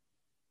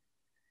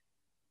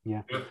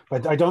 Yeah,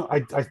 but I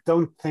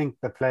don't think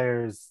the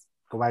players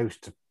go out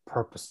to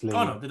purposely.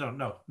 Oh no, they don't.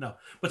 No.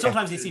 But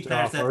sometimes you see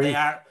players that they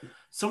are.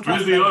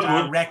 Sometimes players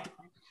are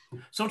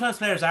Sometimes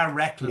players are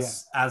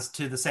reckless as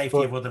to the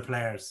safety of other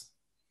players.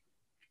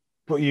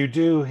 But you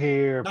do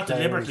hear not players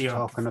deliberately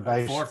talking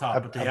or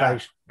forethought, but they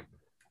are.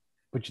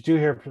 But you do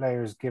hear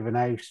players giving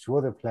out to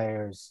other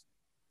players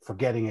for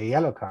getting a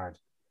yellow card,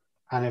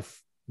 and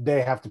if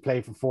they have to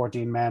play for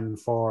 14 men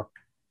for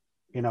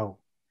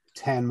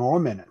 10 more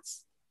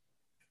minutes,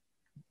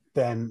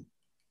 then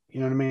you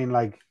know what I mean.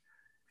 Like,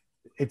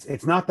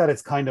 it's not that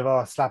it's kind of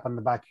a slap on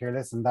the back here.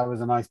 Listen, that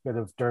was a nice bit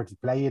of dirty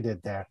play you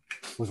did there.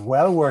 It was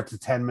well worth the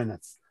 10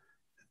 minutes.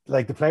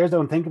 Like, the players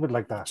don't think of it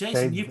like that.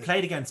 Jason, you've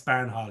played against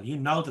Barron Hall. You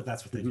know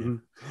that's what they do.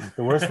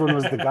 The worst one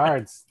was the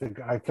guards.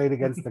 I played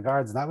against the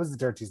guards, and that was the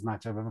dirtiest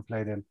match I've ever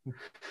played in.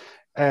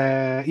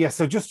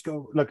 So just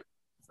go look.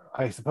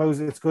 I suppose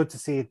it's good to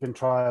see it been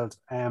trialled.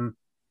 But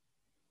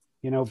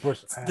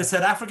the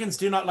South Africans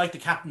do not like the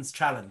captain's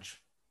challenge.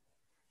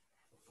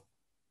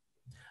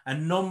 A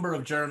number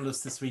of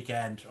journalists this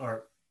weekend,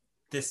 or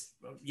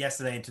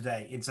yesterday and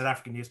today, in South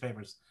African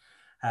newspapers,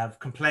 have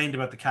complained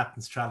about the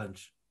captain's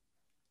challenge.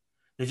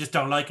 They just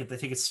don't like it. They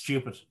think it's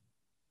stupid.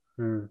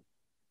 Well,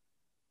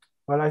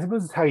 I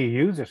suppose it's how you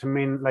use it. I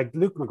mean, like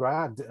Luke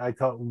McGrath, I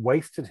thought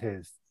wasted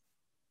his.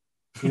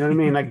 You know what I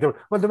mean? Like the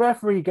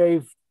referee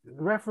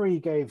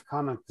gave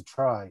Connacht the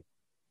try.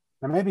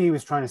 Now maybe he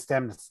was trying to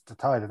stem the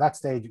tide. At that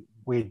stage,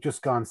 we had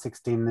just gone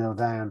 16-0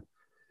 down.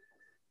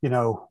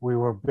 We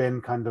were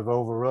being kind of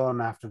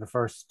overrun after the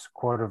first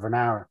quarter of an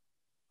hour,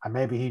 and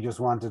maybe he just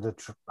wanted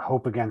to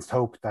hope against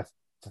hope that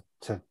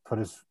to put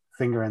his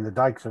finger in the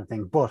dike sort of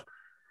thing. But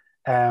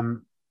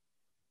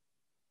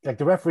like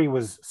the referee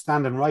was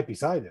standing right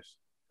beside it.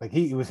 Like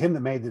it was him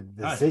that made the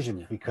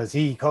decision because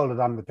he called it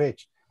on the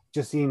pitch.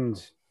 Just seemed.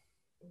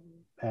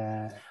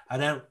 And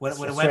then when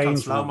it went on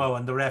slow-mo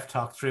and the ref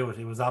talked through it,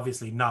 it was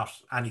obviously not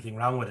anything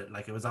wrong with it.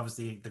 Like it was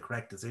obviously the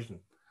correct decision.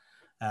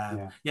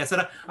 So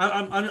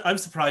I'm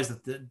surprised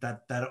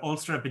that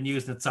Ulster have been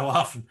using it so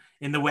often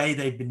in the way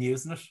they've been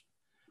using it,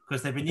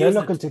 because they're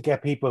looking to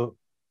get people.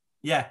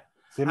 Yeah,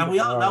 and we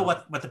all know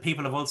what the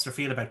people of Ulster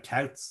feel about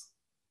touts.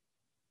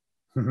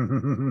 Tar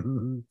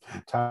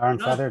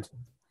and feathered.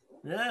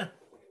 Yeah,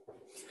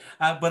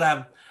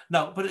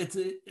 but it's.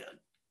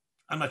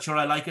 I'm not sure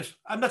I like it.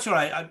 I'm not sure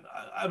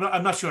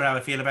I'm not sure how I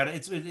feel about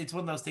it. It's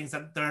one of those things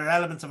that there are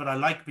elements of it I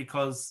like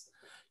because,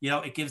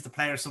 it gives the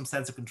player some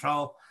sense of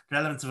control. There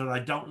are elements of it I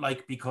don't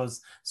like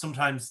because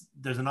sometimes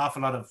there's an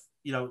awful lot of,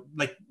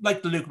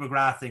 like the Luke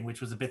McGrath thing,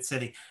 which was a bit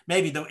silly.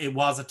 Maybe though it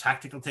was a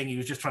tactical thing. He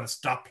was just trying to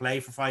stop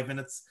play for 5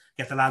 minutes,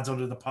 get the lads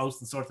under the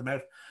post and sort them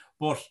out.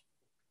 But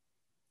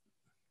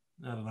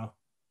I don't know.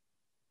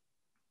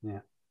 Yeah.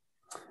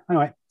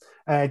 Anyway,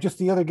 just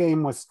the other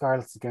game was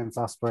Scarlets against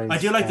Ospreys. I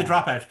do like the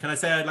dropout. Can I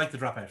say I like the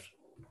dropout?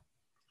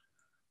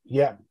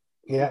 Yeah,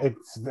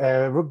 it's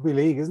rugby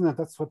league, isn't it?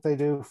 That's what they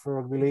do for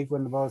rugby league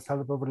when the ball is held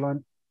up over the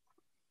line.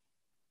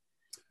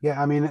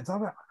 Yeah, I mean, it's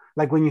all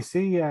like when you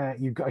see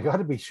you got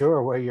to be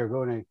sure where you're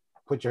going to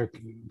put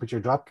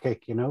your drop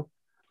kick,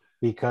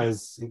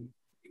 because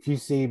if you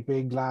see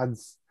big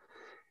lads,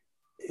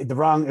 if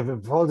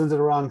it falls into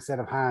the wrong set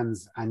of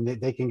hands and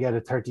they can get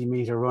a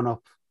 30-meter run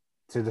up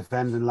to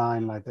defend in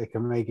line, like they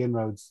can make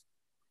inroads.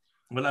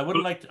 Well, I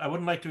wouldn't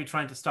like to be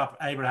trying to stop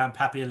Abraham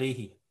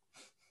Papialihi.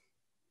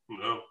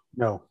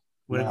 No.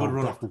 With a good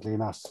run.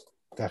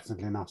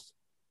 Definitely not.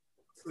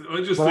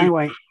 I just think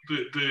anyway,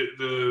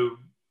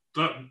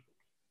 that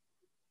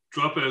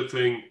dropout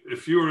thing,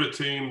 if you were a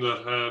team that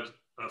had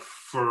a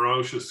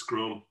ferocious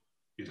scrum,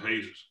 you'd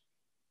hate it.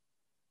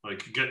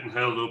 Like getting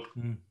held up,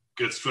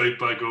 get straight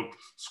back up,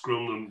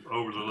 scrum them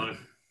over the line.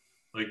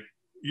 Like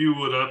you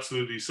would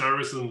absolutely,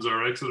 Saracens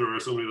or Exeter or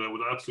somebody that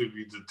would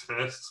absolutely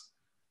detest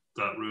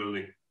that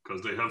ruling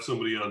because they have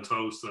somebody on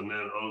toast and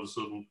then all of a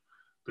sudden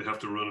they have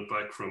to run it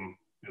back from,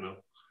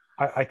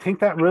 I think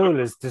that rule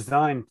is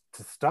designed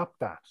to stop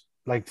that,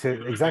 like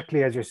to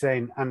exactly as you're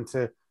saying, and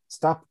to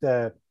stop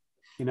the,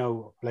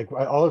 like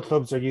all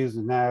clubs are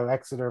using now.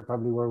 Exeter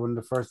probably were one of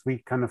the first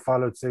week kind of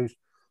followed suit,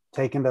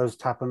 taking those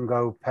tap and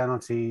go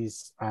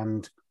penalties,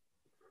 and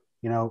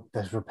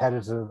there's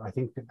repetitive. I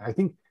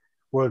think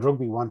World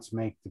Rugby wants to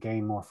make the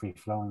game more free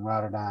flowing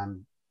rather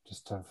than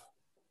just to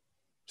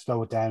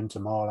slow it down to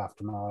maul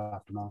after maul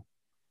after maul.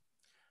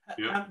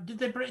 Yeah. Did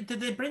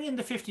they bring in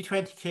the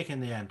 50-20 kick in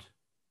the end?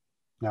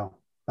 No,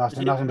 not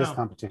in this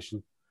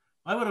competition.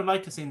 I would have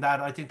liked to have seen that.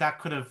 I think that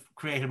could have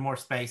created more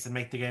space and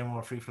make the game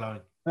more free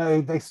flowing.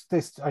 I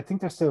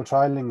think they're still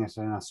trialing it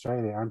in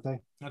Australia, aren't they?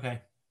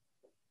 Okay.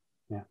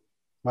 Yeah.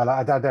 Well,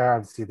 they're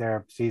obviously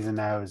their season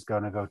now is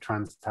going to go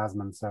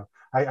trans-Tasman, so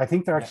I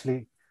think they're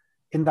actually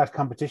in that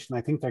competition.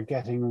 I think they're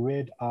getting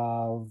rid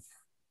of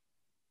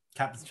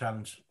Captain's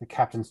Challenge. The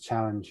Captain's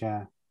Challenge,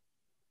 yeah.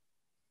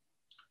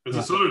 It's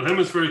a Southern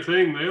Hemisphere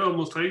thing. They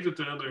almost hate it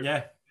down there.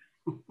 Yeah.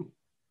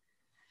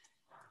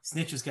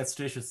 Snitches get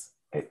stitches.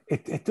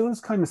 It does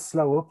kind of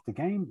slow up the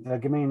game.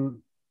 Like, I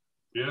mean,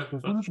 yeah, there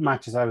was one of the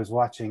matches I was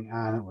watching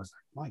and it was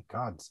like, my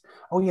God.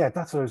 Oh yeah,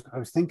 that's what I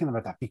was thinking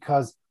about that,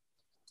 because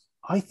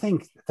I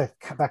think that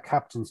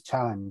Captain's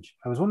Challenge,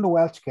 it was one of the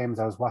Welsh games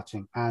I was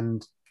watching,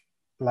 and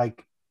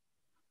like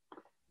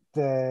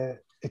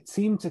it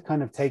seemed to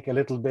kind of take a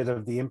little bit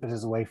of the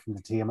impetus away from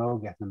the TMO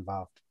getting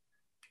involved,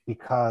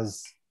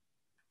 because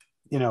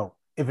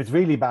if it's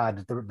really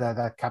bad,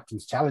 that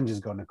Captain's Challenge is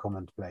going to come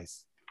into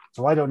place.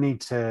 So I don't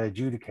need to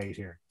adjudicate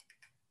here.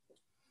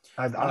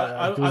 There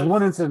was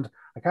one incident,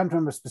 I can't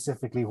remember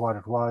specifically what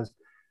it was.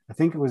 I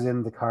think it was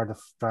in the Cardiff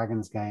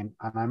Dragons game.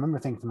 And I remember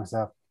thinking to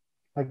myself,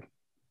 like,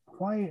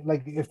 why,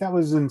 like, if that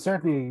was in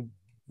certainly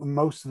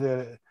most of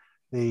the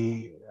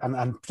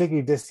and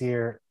particularly this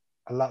year,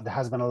 there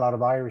has been a lot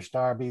of Irish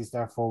derbies,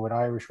 therefore with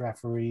Irish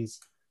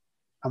referees.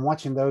 And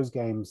watching those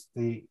games,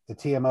 the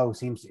TMO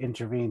seems to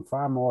intervene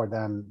far more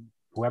than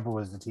whoever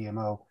was the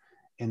TMO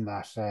in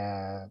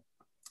that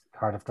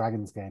Cardiff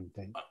Dragons game.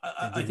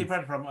 I think part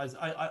of the problem is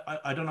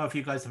I don't know if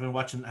you guys have been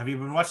watching. Have you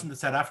been watching the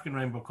South African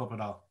Rainbow Cup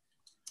at all?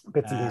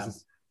 Bits and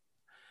pieces.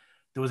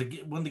 There was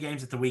one of the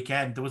games at the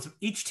weekend.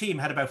 Each team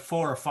had about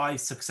 4 or 5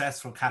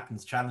 successful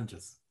captain's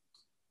challenges.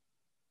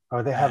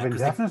 Oh, they have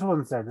indefinite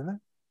ones there, do they?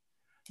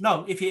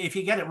 No, if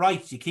you get it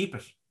right, you keep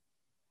it.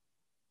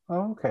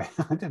 Oh, okay.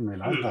 I didn't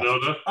realize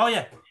that. Oh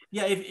yeah.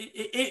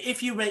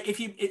 If you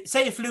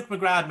say if Luke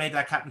McGrath made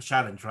that captain's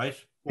challenge, right?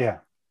 Yeah.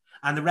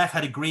 And the ref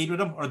had agreed with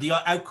him, or the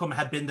outcome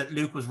had been that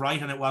Luke was right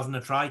and it wasn't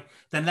a try,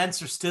 then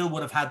Leinster still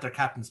would have had their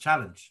captain's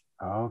challenge.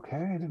 Okay,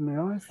 I didn't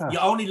realize that. You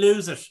only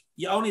lose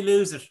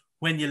it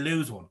when you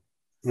lose one.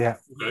 Yeah.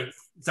 Okay.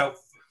 So,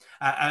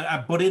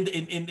 but in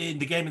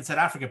the game in South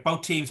Africa,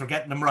 both teams were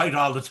getting them right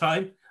all the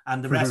time,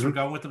 and the rest were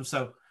going with them.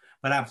 So,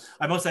 But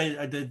I must say,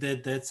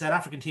 the South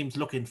African teams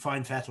look in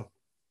fine fettle.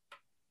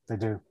 They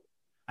do.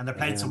 And they're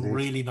playing some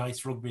really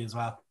nice rugby as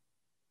well.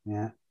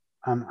 Yeah.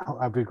 And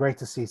it'd be great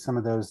to see some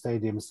of those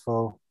stadiums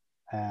full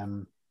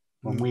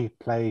when we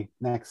play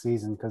next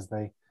season, because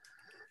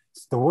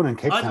it's the one in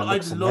Cape Town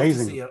looks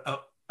amazing. I'd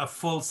love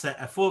to see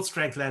a full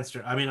strength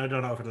Leinster. I mean, I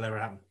don't know if it'll ever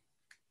happen.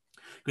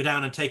 Go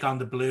down and take on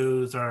the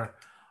Blues or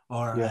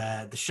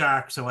the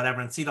Sharks or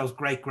whatever, and see those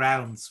great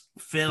grounds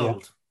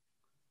filled.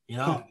 You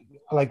know,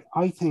 like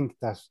I think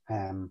that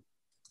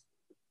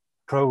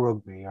pro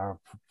rugby, or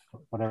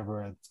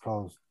whatever it's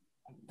called,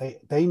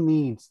 they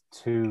need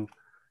to,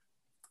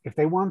 if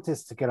they want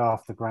this to get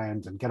off the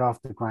ground and get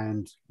off the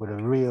ground with a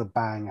real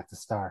bang at the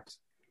start,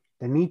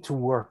 they need to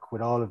work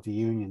with all of the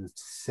unions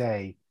to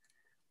say,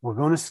 we're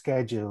going to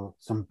schedule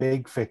some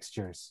big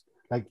fixtures.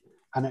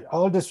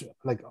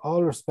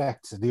 All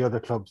respect to the other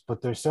clubs,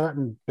 but there's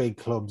certain big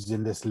clubs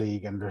in this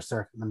league, and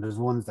there's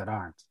ones that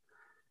aren't.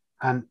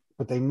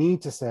 But they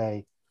need to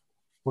say,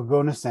 we're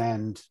going to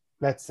send,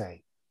 let's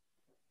say,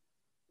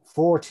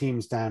 4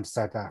 teams down to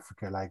South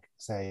Africa,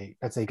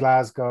 let's say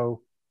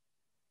Glasgow.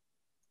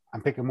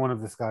 I'm picking one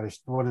of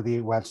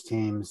the Welsh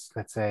teams,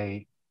 let's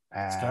say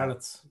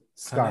Scarlets.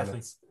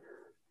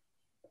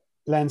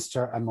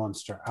 Leinster and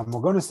Munster. And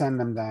we're going to send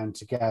them down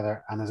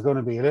together, and there's going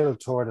to be a little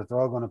tour that they're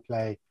all going to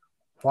play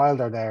while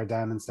they're there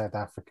down in South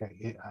Africa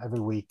every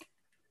week.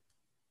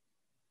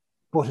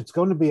 But it's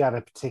going to be at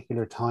a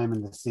particular time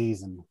in the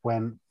season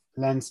when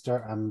Leinster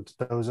and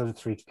those other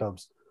 3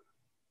 clubs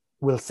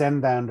will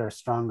send down their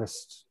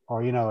strongest,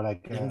 or you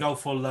can go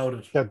full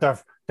loaded.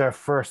 Their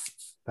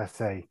first, let's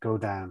say, go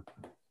down,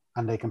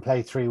 and they can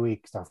play 3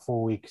 weeks or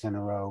 4 weeks in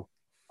a row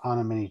on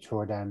a mini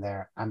tour down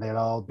there, and they'll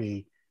all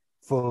be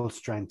full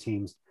strength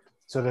teams,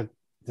 so that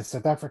the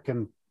South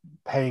African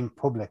paying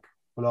public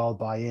will all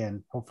buy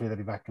in. Hopefully they'll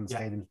be back in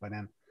stadiums by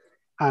then,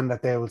 and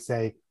that they will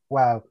say,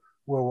 "Wow,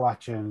 we're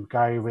watching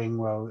Gary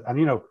Ringwell,"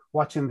 and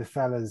watching the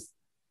fellas.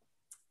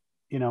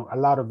 A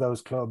lot of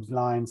those clubs,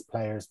 Lions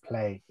players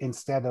play,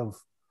 instead of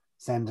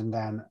sending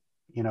down,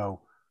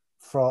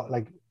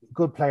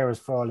 good players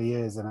for all he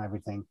is and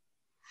everything.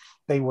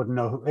 They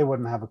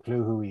wouldn't have a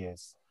clue who he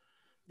is.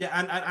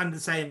 Yeah, and the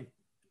same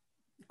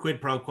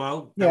quid pro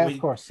quo. Yeah, of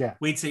course. Yeah,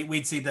 we'd see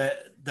the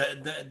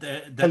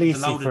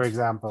Khaleesi, loaded, for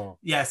example.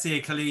 Yeah,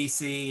 see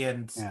Khaleesi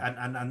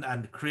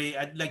and Cree,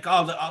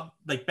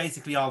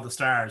 basically all the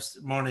stars,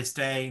 Mornay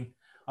Stain,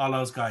 all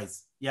those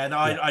guys. Yeah,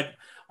 no, yeah.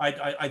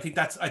 I think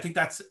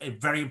that's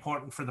very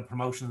important for the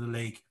promotion of the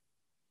league.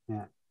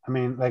 Yeah, I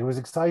mean, it was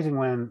exciting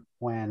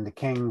when the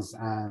Kings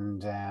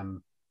and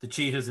the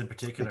Cheetahs in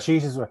particular. The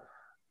Cheetahs were,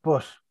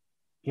 but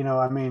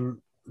I mean,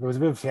 there was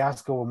a bit of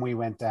fiasco when we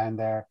went down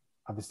there.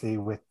 Obviously,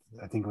 with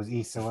I think it was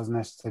Issa,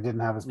 wasn't it? They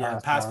didn't have his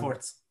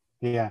passports.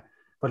 Yeah,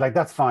 but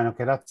that's fine.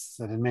 Okay, that's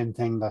an admin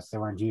thing that they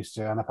weren't used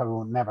to, and that probably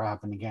won't never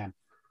happen again.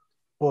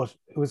 But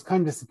it was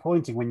kind of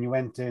disappointing when you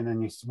went in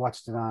and you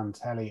watched it on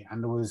telly,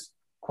 and there was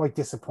quite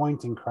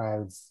disappointing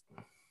crowds.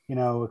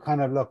 It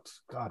kind of looked,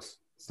 God,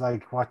 it's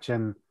like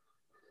watching,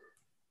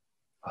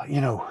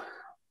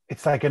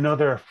 it's like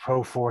another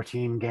Pro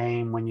 14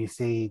 game when you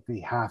see the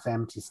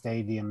half-empty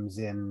stadiums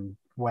in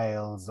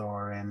Wales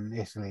or in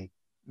Italy.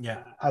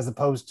 Yeah. As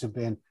opposed to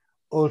being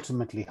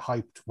ultimately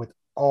hyped with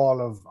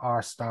all of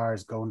our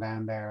stars going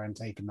down there and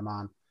taking them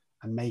on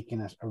and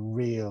making it a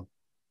real,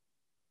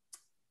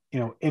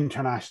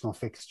 international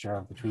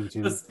fixture between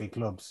 2 big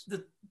clubs.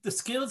 The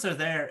skills are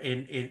there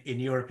in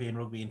European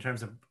rugby in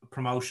terms of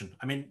promotion.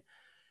 I mean,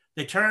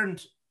 they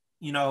turned,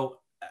 in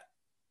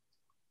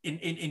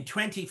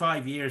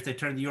 25 years, they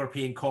turned the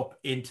European Cup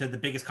into the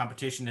biggest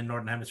competition in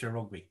Northern Hemisphere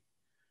rugby,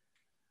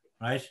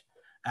 right?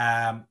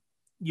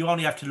 You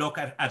only have to look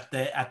at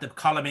the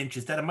column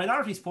inches that a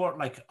minority sport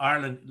like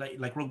Ireland,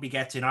 like rugby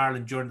gets in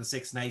Ireland during the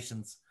Six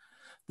Nations.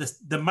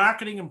 The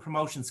marketing and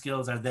promotion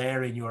skills are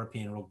there in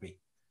European rugby.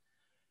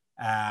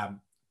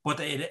 But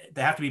they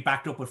have to be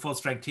backed up with full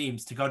strength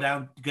teams to go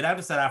down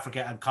to South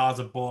Africa and cause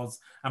a buzz,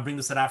 and bring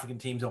the South African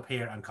teams up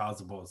here and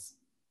cause a buzz.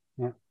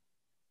 Yeah,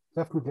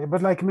 definitely.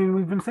 But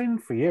we've been saying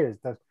for years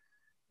that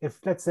if,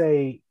 let's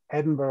say,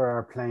 Edinburgh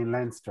are playing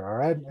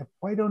Leinster,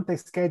 why don't they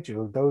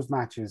schedule those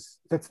matches?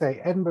 Let's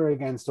say Edinburgh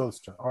against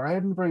Ulster, or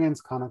Edinburgh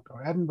against Connacht,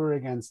 or Edinburgh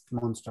against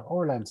Munster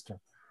or Leinster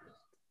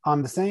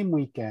on the same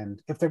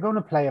weekend. If they're going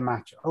to play a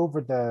match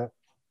over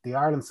the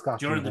Ireland-Scotland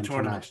during the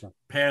tournament,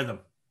 pair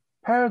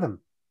them.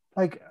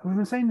 We've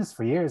been saying this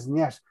for years, and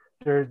yet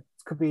there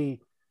could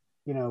be,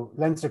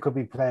 Leinster could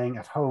be playing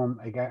at home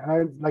again.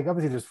 And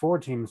obviously there's 4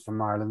 teams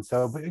from Ireland,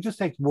 but it just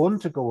takes one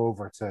to go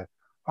over to,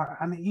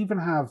 and even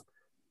have,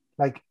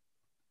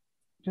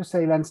 just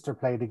say Leinster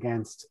played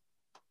against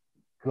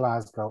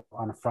Glasgow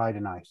on a Friday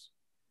night.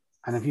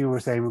 And if you were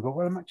saying,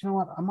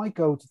 I might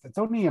go to, it's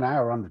only an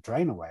hour on the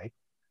train away.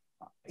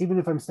 Even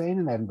if I'm staying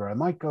in Edinburgh, I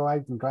might go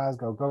out in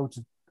Glasgow,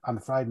 on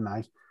the Friday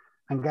night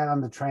and get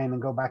on the train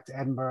and go back to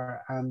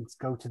Edinburgh and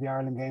go to the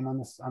Ireland game on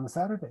the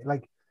Saturday.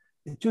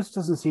 It just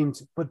doesn't seem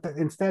to, but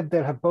instead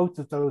they'll have both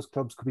of those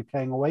clubs could be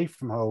playing away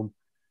from home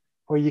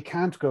or you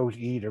can't go to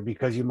either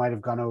because you might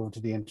have gone over to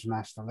the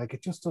international. Like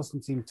it just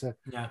doesn't seem to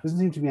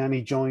be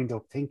any joined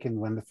up thinking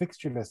when the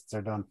fixture lists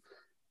are done.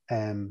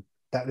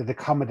 That it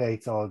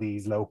accommodates all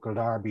these local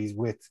derbies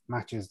with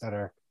matches that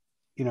are,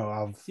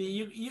 of.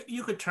 See,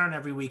 you could turn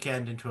every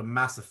weekend into a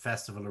massive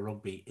festival of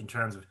rugby in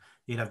terms of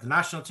you'd have the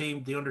national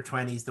team, the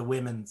under-20s, the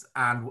women's,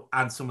 and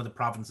some of the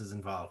provinces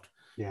involved.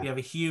 Yeah. You have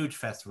a huge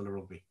festival of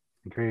rugby.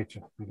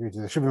 Agreed.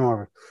 There should be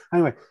more of it.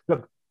 Anyway,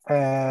 look,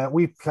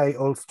 we play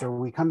Ulster.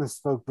 We kind of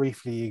spoke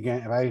briefly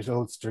again about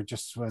Ulster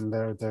just when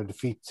their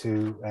defeat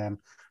to,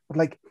 but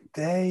like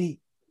they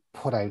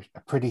put out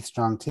a pretty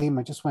strong team.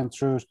 I just went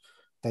through it.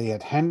 They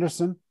had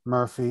Henderson,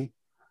 Murphy,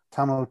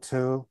 Tom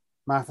O'Toole,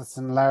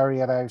 Matheson,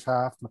 Larry at out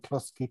half,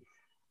 McCluskey,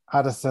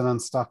 Addison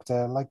and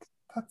Stockdale. Like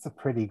that's a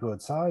pretty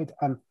good side.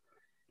 And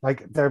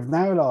like they've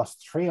now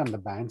lost 3 on the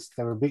bounce.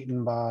 They were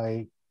beaten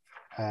by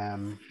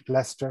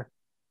Leicester,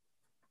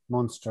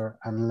 Munster,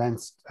 and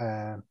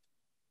Leinster.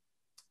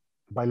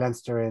 By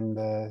Leinster in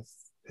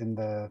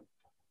the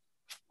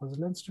was it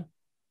Leinster?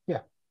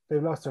 Yeah,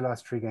 they've lost their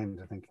last 3 games,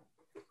 I think.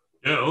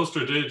 Yeah,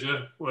 Ulster did.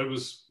 Yeah,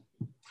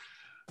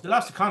 They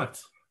lost to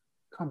Connacht.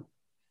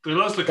 They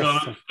lost to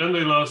Connacht, then they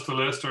lost to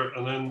Leicester,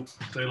 and then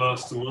they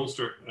lost to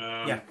Munster.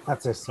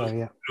 That's it. So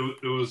yeah,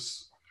 it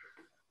was.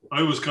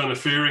 I was kind of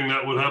fearing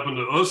that would happen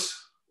to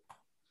us,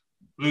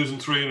 losing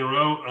 3 in a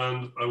row,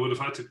 and I would have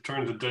had to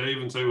turn to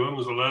Dave and say, when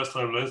was the last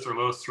time Leinster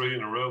lost 3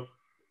 in a row?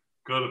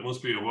 God, it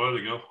must be a while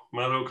ago.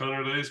 Matt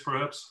O'Connor days,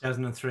 perhaps?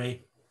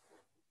 2003.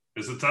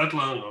 Is it that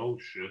long? Oh,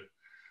 shit.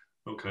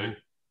 Okay.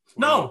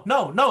 No,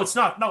 it's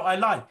not. No, I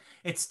lied.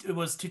 It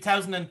was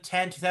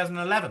 2010,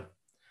 2011.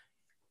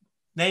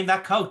 Name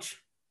that coach.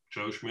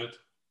 Joe Schmidt.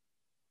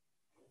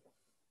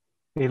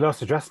 He lost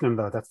the dressing room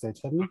though at that stage,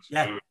 hadn't he?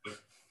 Yeah.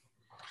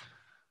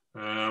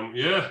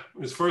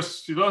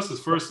 He lost his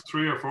first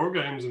 3 or 4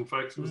 games. In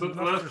fact, was that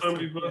the last time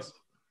he lost?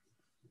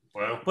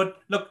 Wow. But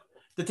look,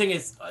 the thing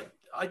is,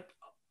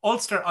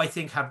 Ulster, I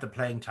think, have the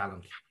playing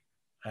talent.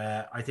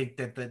 I think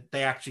that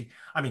they actually.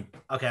 I mean,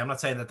 okay, I'm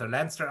not saying that they're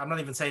Leinster. I'm not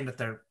even saying that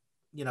they're,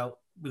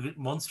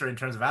 Munster in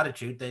terms of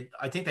attitude.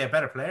 I think they have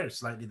better players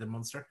slightly than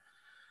Munster.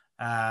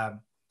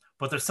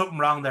 But there's something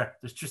wrong there.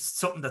 There's just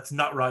something that's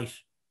not right.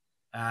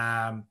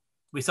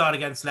 We saw it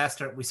against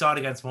Leicester. We saw it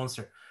against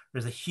Munster.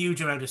 There's a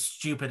huge amount of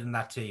stupid in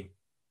that team.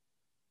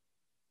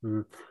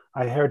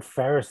 I heard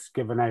Ferris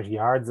giving out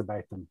yards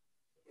about them.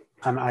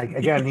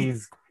 And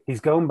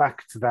he's going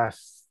back to that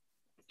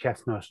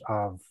chestnut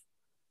of,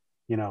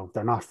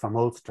 they're not from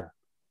Ulster.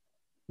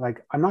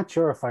 Like, I'm not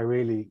sure if I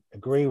really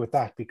agree with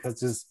that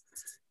because there's,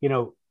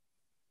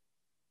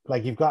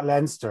 like you've got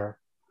Leinster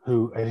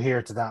who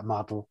adhere to that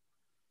model.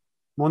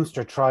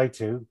 Munster try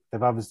to.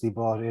 They've obviously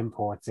bought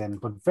imports in,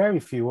 but very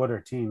few other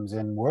teams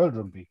in World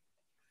Rugby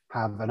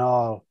have an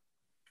all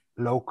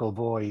local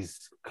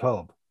boys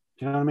club.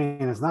 Do you know what I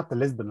mean? It's not the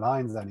Lisbon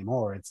Lions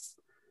anymore. It's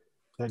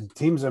the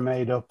teams are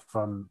made up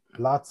from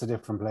lots of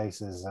different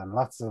places and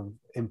lots of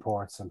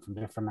imports and from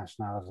different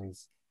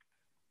nationalities.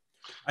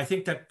 I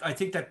think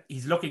that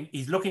he's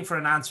looking for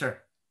an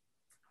answer,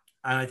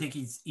 and I think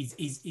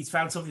he's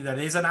found something that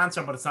is an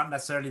answer, but it's not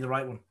necessarily the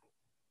right one.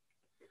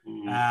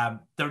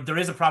 There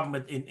is a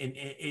problem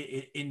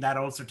in that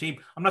Ulster team.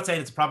 I'm not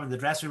saying it's a problem in the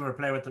dressing room or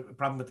a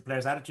problem with the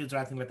players' attitudes or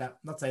anything like that. I'm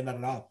not saying that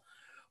at all.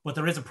 But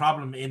there is a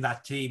problem in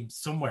that team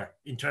somewhere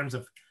in terms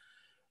of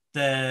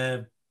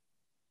the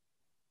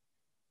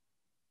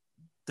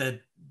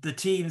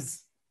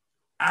team's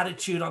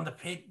attitude on the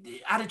pitch.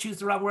 Attitude's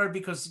the wrong word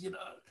because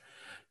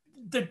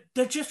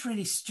they're just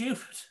really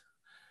stupid.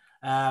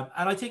 And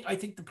I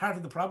think the part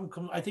of the problem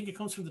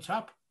comes from the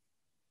top.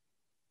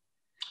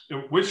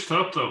 Which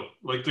top though?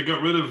 Like they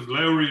got rid of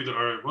Lowry,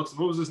 or what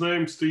was his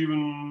name?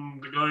 Stephen,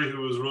 the guy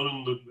who was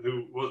running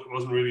who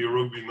wasn't really a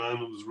rugby man,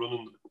 who was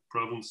running the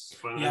province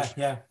finance.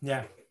 Yeah.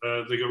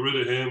 They got rid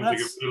of him. They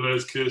got rid of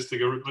Les Kiss. They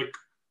got like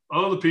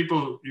all the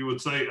people you would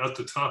say at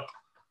the top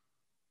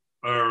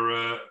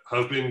are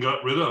have been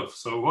got rid of.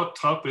 So what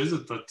top is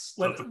it that's?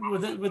 Well,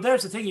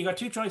 there's the thing. You got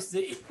 2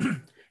 choices.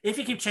 If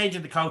you keep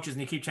changing the coaches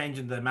and you keep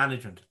changing the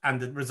management, and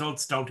the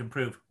results don't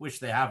improve,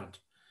 which they haven't.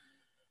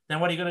 Then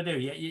what are you going to do?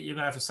 You're going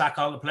to have to sack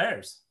all the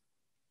players.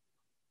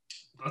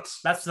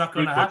 That's not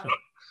going to happen.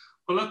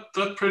 Well,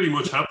 that pretty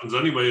much happens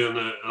anyway on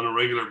a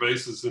regular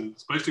basis, and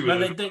especially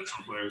with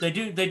international players.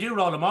 They do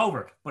roll them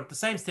over, but the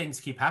same things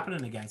keep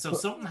happening again. So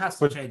something has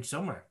to change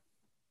somewhere.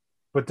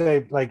 But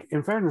they, like,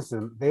 in fairness to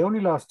them, they only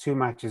lost 2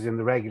 matches in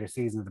the regular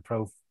season of the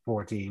Pro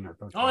 14 or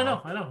Pro 12. I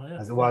know. Yeah.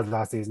 As it was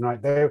last season, right?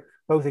 They're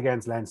both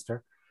against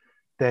Leinster.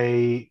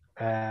 They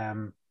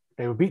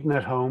were beaten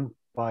at home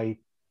by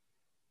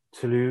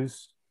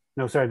Toulouse.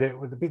 No, sorry, they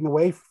were beaten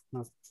away.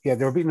 They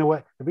were beaten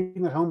away. They're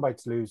beaten at home by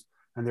Toulouse,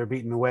 and they're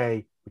beaten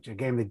away, which a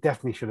game they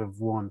definitely should have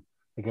won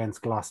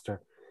against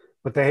Gloucester.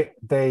 But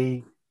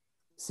they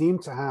seem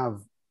to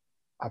have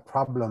a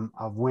problem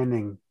of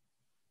winning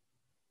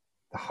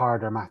the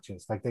harder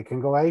matches. Like they can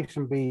go out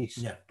and beat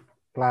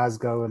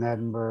Glasgow and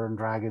Edinburgh and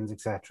Dragons,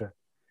 etc.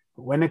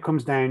 But when it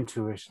comes down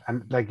to it,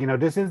 and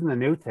this isn't a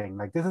new thing.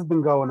 Like this has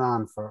been going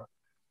on for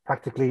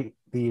practically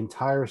the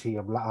entirety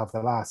of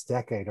the last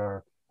decade,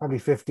 or probably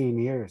 15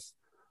 years.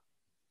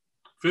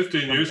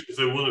 15 years since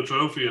they won a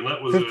trophy, and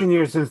that was 15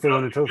 years since they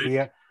won a trophy,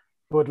 yeah.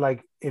 But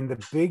like in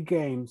the big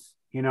games,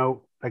 you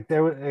know, like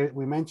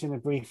we mentioned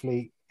it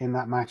briefly in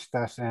that match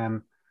that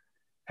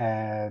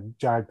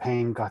Jared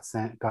Payne got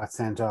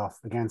sent off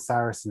against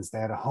Saracens. They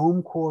had a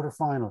home quarter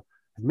final.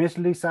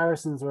 Admittedly,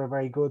 Saracens were a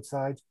very good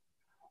side,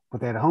 but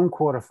they had a home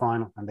quarter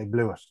final and they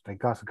blew it. They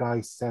got a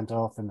guy sent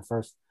off in the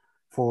first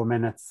 4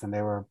 minutes, and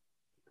they were,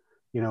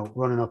 you know,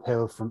 running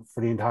uphill for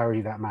the entirety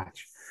of that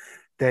match.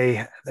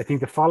 I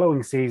think the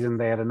following season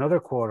they had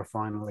another quarter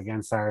final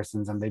against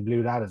Saracens, and they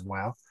blew that as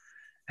well.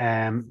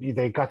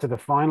 They got to the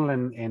final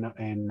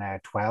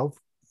in 12.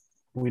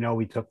 We know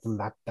we took them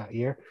that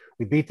year.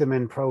 We beat them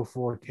in Pro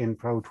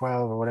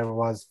 12 or whatever it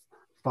was,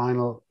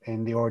 final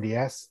in the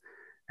RDS.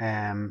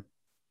 You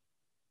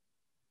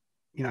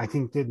know, I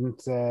think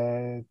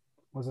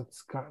was it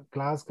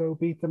Glasgow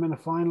beat them in a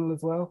final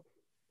as well?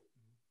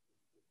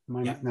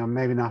 No,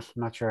 maybe not.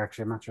 I'm not sure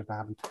actually. I'm not sure if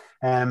that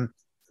happened.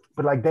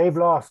 But like they've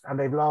lost.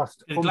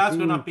 Did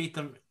Glasgow not beat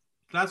them?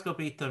 Glasgow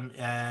beat them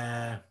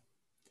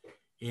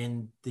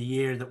in the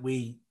year that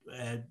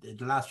the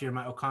last year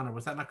Matt O'Connor.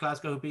 Was that not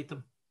Glasgow who beat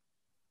them?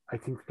 I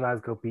think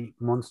Glasgow beat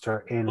Munster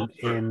in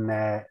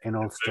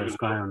Ulster's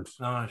ground.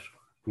 Right.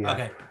 Yeah.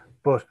 Okay.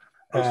 But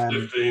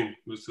 15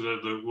 was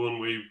the one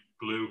we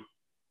blew.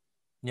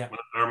 Yeah.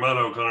 Our Matt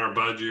O'Connor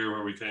bad year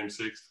where we came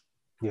sixth.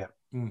 Yeah.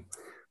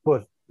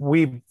 But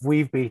we've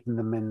beaten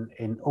them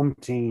in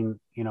umpteen,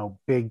 you know,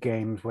 big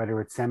games, whether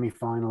it's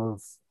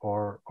semi-finals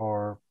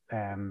or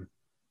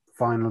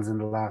finals in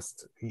the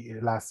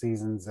last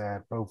season's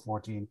Pro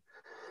 14.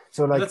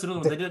 So like that's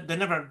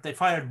another one. They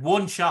fired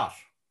one shot.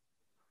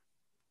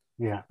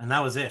 Yeah. And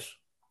that was it.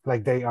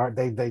 Like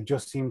they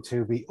just seem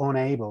to be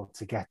unable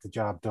to get the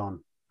job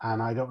done.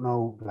 And I don't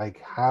know like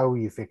how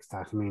you fix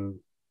that. I mean,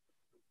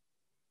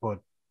 but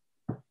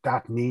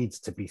that needs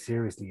to be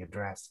seriously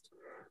addressed.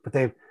 But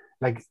they've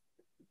like,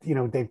 you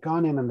know, they've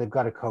gone in and they've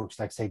got a coach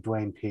like say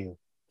Dwayne Peel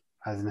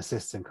as an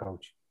assistant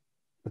coach,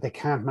 but they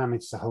can't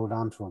manage to hold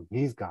on to him.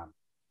 He's gone.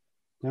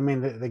 I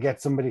mean, they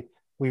get somebody.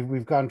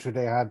 We've gone through.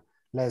 They had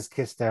Les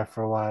Kiss there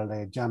for a while. They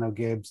had John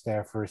O'Gibbs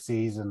there for a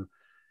season.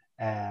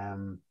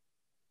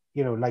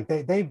 You know, like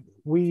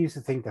we used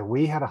to think that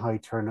we had a high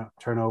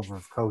turnover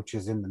of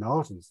coaches in the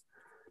noughties.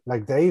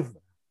 Like they've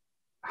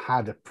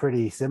had a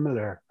pretty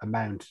similar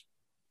amount.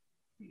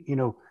 You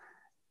know,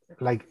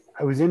 like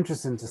it was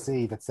interesting to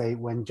see that say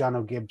when John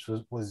O'Gibbs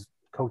was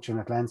coaching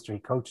at Leinster, he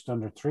coached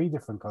under 3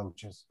 different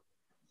coaches,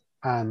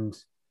 and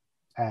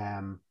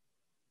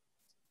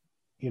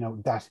you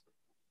know that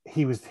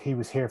he was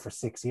here for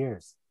 6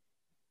 years.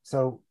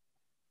 So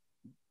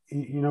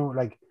you know,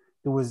 like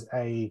there was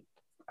a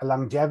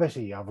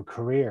longevity of a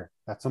career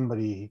that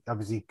somebody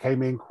obviously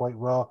came in quite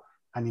raw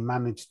and he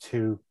managed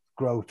to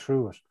grow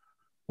through it,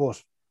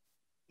 but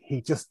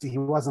he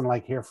wasn't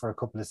like here for a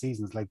couple of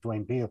seasons like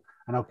Dwayne Peel.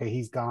 And okay,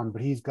 he's gone,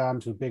 but he's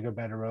gone to a bigger,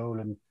 better role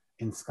in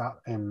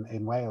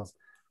Wales.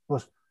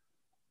 But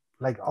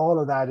like all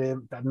of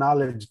that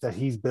knowledge that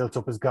he's built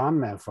up is gone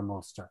now from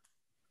Ulster,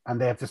 and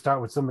they have to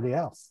start with somebody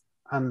else.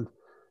 And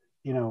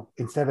you know,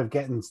 instead of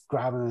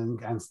grabbing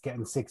and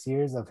getting 6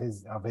 years of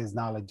his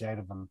knowledge out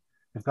of him,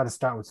 they've got to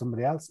start with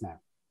somebody else now.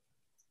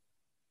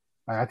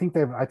 I think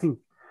I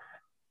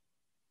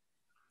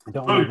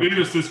don't probably beat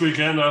us this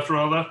weekend after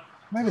all that.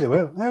 Maybe they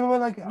will. Maybe well,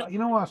 like you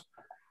know what,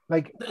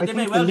 like they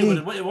may well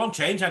do, but it won't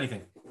change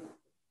anything.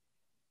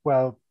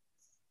 Well,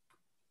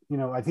 you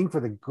know, I think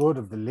for the good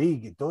of the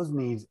league, it does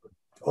need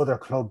other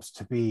clubs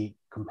to be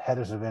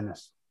competitive in it,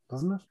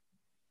 doesn't it?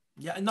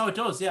 Yeah, no, it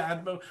does. Yeah,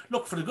 and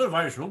look, for the good of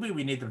Irish rugby,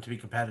 we need them to be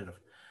competitive,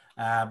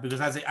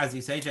 because as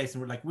you say,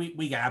 Jason,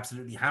 we get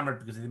absolutely hammered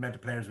because of the amount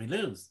of players we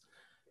lose.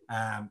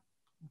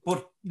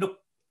 But look,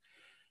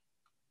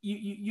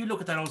 you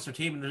look at that Ulster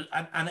team,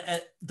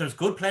 and there's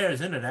good players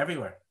in it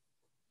everywhere.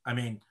 I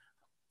mean,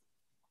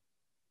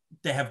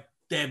 they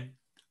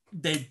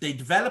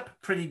develop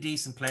pretty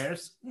decent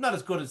players, not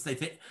as good as they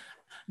think.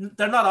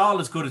 They're not all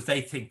as good as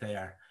they think they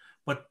are,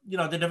 but you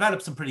know, they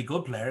develop some pretty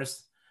good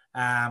players.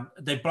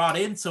 They brought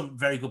in some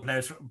very good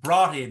players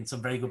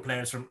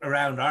from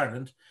around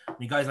Ireland. I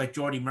mean, guys like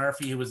Jordy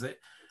Murphy, who was a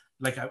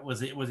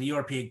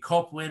European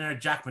Cup winner.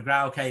 Jack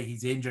McGrath, okay,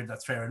 he's injured,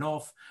 that's fair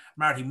enough.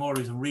 Marty Moore,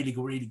 who's a really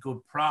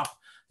good prop.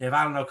 They have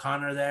Alan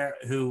O'Connor there,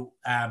 who,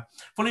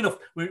 funny enough,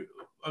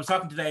 I was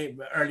talking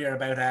earlier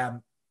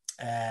about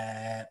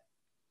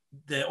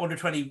the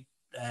under-20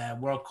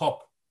 World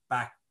Cup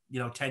back,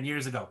 10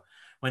 years ago,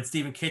 when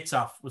Stephen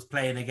Kitsoff was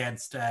playing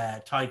against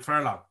Tyg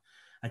Furlong.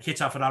 And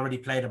Kitsoff had already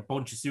played a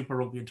bunch of Super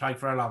Rugby, and Tyg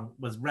Furlong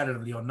was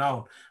relatively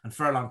unknown, and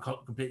Furlong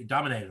completely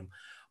dominated him.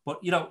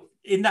 But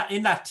in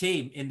that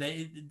team,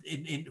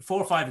 in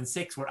 4, 5, and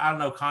 6 were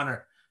Alan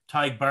O'Connor,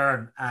 Tyg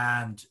Byrne,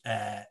 and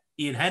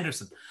Ian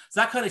Henderson. So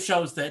that kind of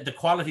shows the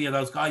quality of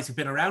those guys who've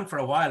been around for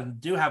a while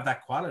and do have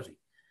that quality.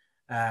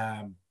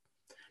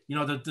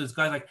 There's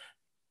guys like,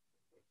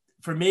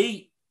 for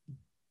me,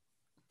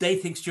 they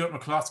think Stuart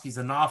McCloskey's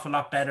an awful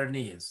lot better than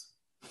he is.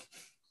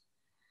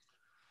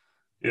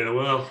 Yeah,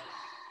 well,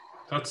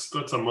 that's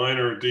a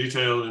minor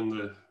detail in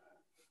the.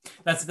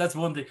 That's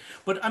one thing.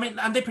 But I mean,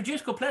 and they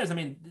produce good players. I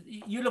mean,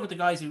 you look at the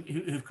guys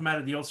who've come out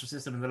of the Ulster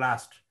system in the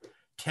last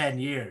 10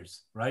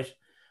 years, right?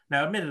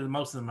 Now, admittedly,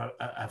 most of them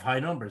have high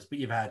numbers, but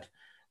you've had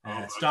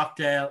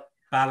Stockdale,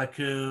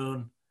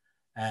 Balakoon,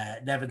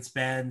 Nevin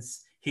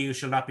Spence, he who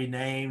shall not be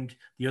named,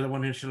 the other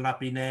one who shall not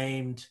be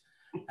named,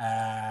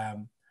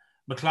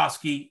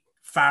 McCloskey,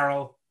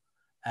 Farrell,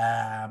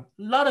 a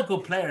lot of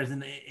good players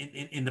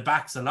in the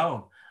backs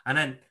alone. And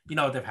then, you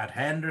know, they've had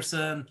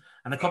Henderson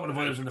and a couple of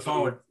others in the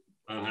forward.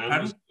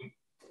 And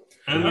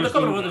a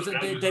couple of others.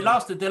 They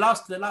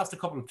lost a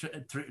couple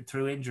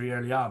through injury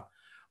early on.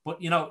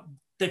 But, you know,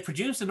 they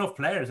produced enough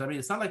players. I mean,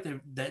 it's not like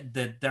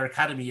their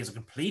academy is a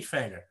complete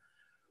failure.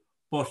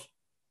 But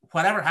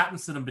whatever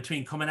happens to them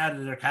between coming out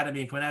of their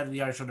academy and coming out of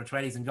the Irish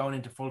under-20s and going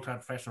into full-time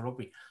professional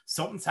rugby,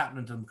 something's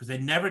happening to them because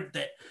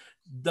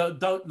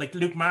like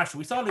Luke Marshall.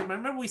 We saw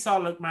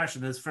Luke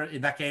Marshall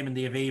in that game in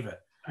the Aviva.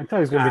 I thought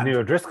he was going to be Neil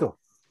O'Driscoll.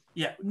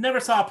 Yeah, never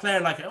saw a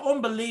player like an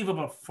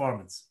unbelievable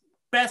performance.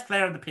 Best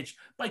player on the pitch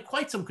by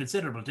quite some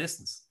considerable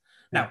distance.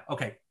 Now,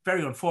 okay,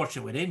 very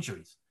unfortunate with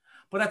injuries,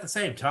 but at the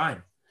same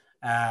time,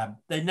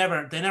 they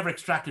never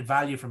extracted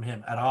value from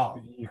him at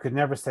all. You could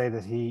never say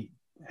that he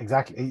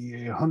exactly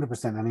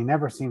 100%, and he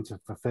never seemed to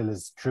fulfill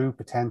his true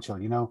potential.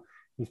 You know,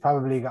 he's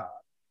probably got,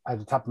 at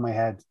the top of my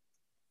head,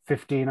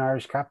 15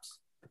 Irish caps.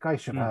 The guy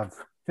should have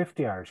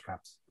 50 Irish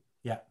caps.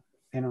 Yeah,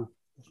 you know.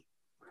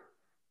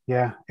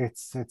 Yeah,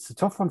 it's a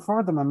tough one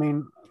for them. I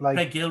mean, like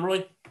Craig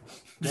Gilroy,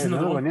 there's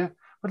another one, yeah.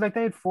 But like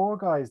they had 4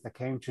 guys that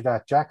came through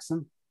that.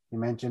 Jackson, you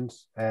mentioned,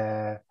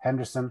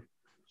 Henderson,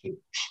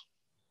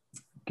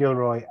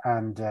 Gilroy,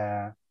 and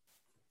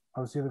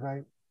what was the other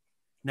guy?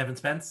 Nevin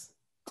Spence.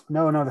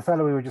 No, the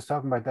fellow we were just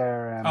talking about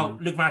there.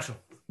 Luke Marshall.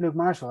 Luke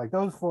Marshall. Like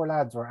those 4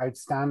 lads were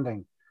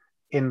outstanding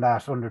in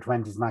that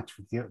under-20s match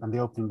on the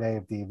opening day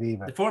of the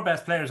Aviva. The 4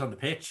 best players on the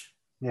pitch.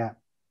 Yeah,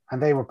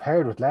 and they were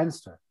paired with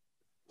Leinster.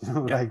 You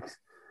know, like.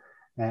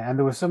 And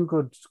there were some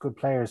good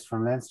players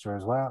from Leinster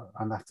as well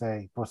on that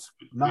day, but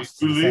not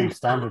to the same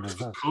standard as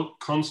us.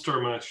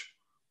 Conster match.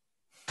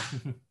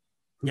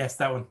 Yes,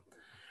 that one.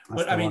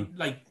 But I mean,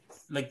 like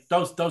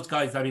those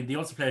guys. I mean, the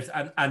Ulster players,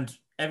 and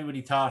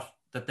everybody thought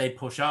that they'd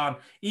push on.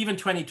 Even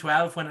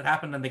 2012 when it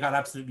happened and they got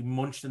absolutely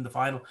munched in the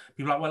final.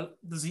 People were like, well,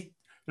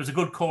 there's a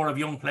good core of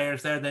young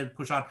players there. They'd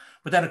push on.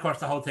 But then, of course,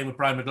 the whole thing with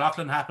Brian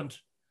McLaughlin happened.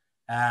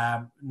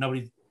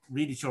 Nobody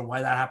really sure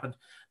why that happened.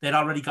 They'd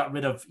already got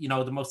rid of, you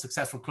know, the most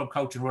successful club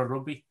coach in World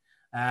Rugby,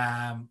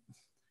 in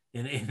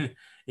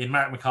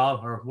Mark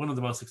McCall, or one of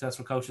the most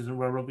successful coaches in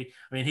World Rugby.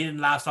 I mean, he didn't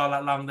last all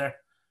that long there.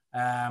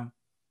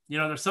 You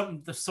know,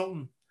 something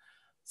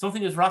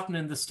is rotten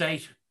in the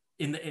state.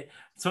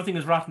 Something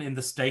is rotten in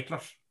the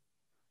statelet.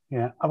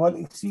 Yeah.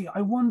 Well, see,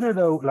 I wonder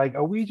though, like,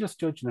 are we just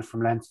judging it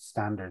from Leinster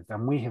standards,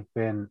 and we have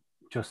been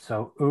just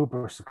so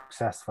uber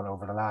successful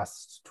over the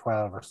last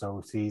 12 or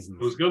so seasons?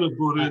 I was going to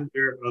butt in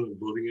here, I'm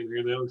butting in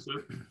here now,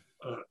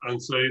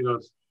 and say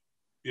that,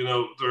 you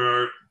know,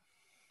 there are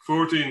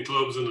 14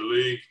 clubs in the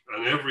league,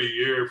 and every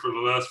year for the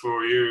last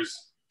 4 years,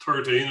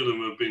 13 of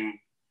them have been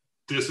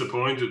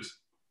disappointed,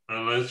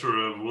 and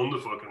Leinster have won the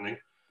fucking thing.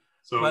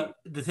 So, well,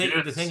 the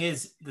thing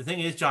is,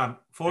 John,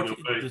 14,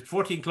 there's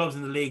 14 clubs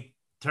in the league,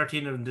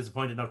 13 of them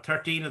disappointed. Now,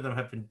 13 of them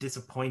have been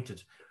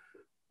disappointed.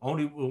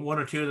 Only 1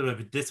 or 2 of them have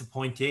been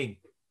disappointing.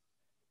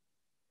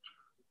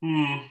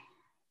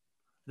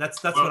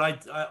 That's what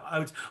I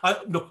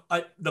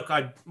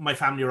would. My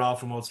family are all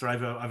from Ulster. I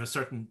have a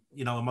certain,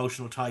 you know,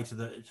 emotional tie to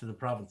the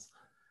province,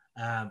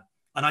 and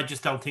I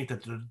just don't think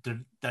that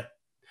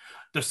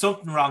there's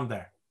something wrong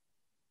there.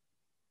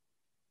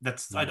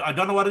 I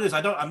don't know what it is.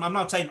 I'm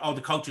not saying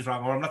the coach is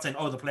wrong, or I'm not saying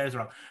the players are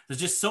wrong. There's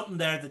just something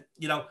there that,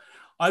 you know,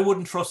 I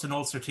wouldn't trust an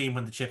Ulster team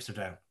when the chips are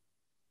down.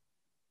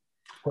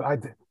 Well,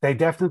 they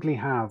definitely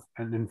have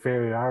an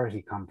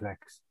inferiority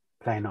complex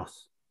playing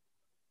us.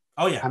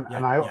 Oh yeah,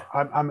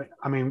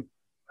 I mean,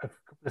 a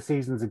couple of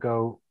seasons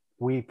ago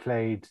we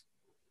played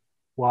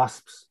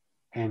Wasps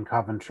in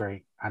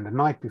Coventry, and the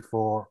night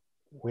before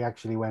we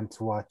actually went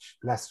to watch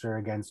Leicester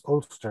against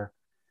Ulster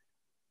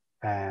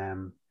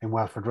in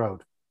Welford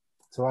Road.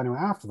 So anyway,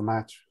 after the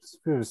match,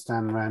 we were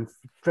standing around,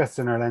 dressed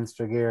in our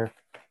Leinster gear,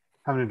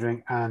 having a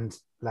drink, and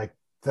like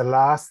the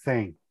last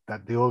thing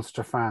that the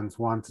Ulster fans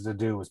wanted to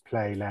do was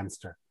play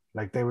Leinster.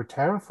 Like they were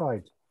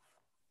terrified,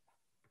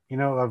 you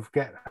know,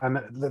 and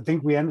I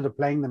think we ended up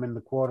playing them in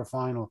the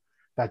quarterfinal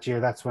that year.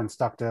 That's when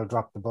Stockdale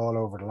dropped the ball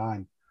over the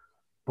line,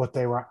 but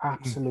they were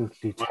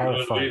absolutely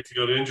terrified. He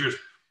got injured.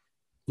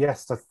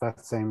 Yes, that's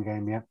that same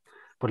game, yeah.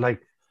 But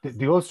like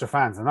the Ulster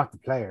fans, and not the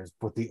players,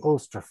 but the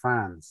Ulster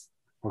fans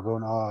were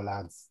going, "Oh,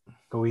 lads,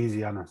 go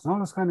easy on us." And all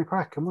this kind of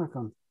crack and work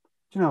on,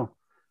 you know,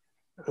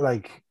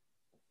 like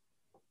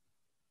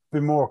be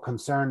more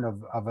concerned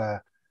of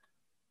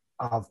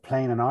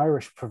playing an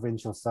Irish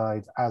provincial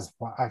side as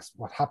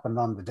what happened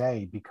on the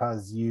day,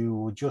 because you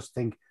would just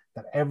think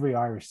that every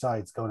Irish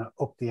side's going to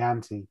up the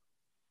ante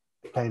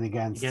playing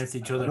against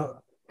each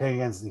other. Playing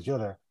against each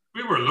other.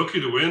 We were lucky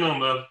to win on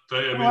that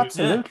day. I mean,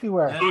 absolutely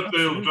were.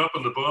 Stockdale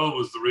dropping the ball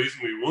was the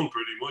reason we won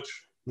pretty much.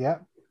 Yeah,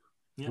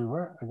 we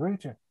were.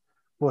 Agreed to.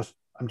 But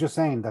I'm just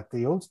saying that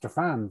the Ulster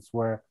fans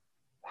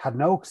had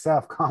no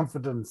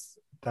self-confidence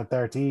that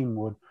their team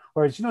would.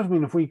 Whereas, you know what I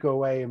mean? If we go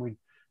away and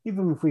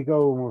even if we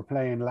go and we're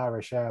playing La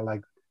Rochelle,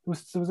 like there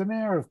was an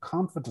air of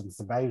confidence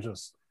about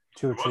us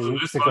 2 or 3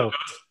 weeks ago.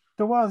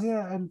 There was,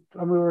 yeah, and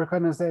we were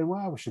kind of saying,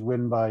 "Wow, we should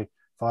win by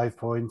 5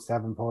 points,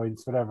 7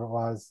 points, whatever it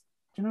was."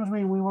 Do you know what I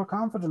mean? We were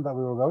confident that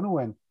we were going to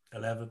win.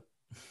 11.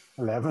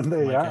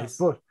 There you are.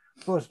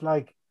 But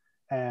like,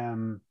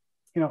 you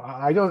know,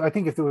 I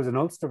think if there was an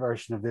Ulster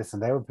version of this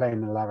and they were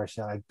playing in La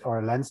Rochelle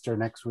or Leinster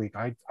next week,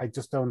 I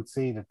just don't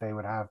see that they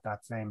would have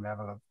that same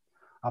level of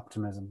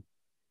optimism.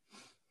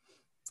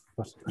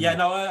 But, yeah,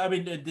 no, I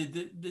mean,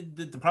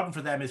 the problem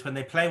for them is when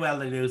they play well,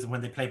 they lose, and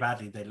when they play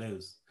badly, they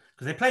lose.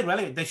 Because they played well,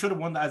 they should have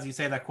won, as you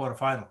say, that quarter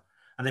final,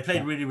 and they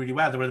played really, really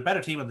well. They were the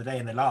better team on the day,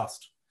 and they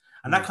lost,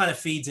 and that kind of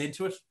feeds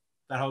into it,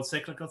 that whole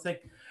cyclical thing.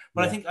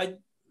 But I think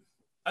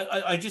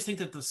I just think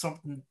that there's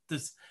something.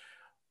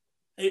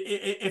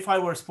 If I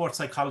were a sports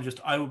psychologist,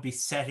 I would be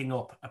setting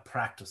up a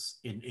practice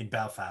in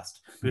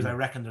Belfast because I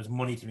reckon there's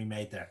money to be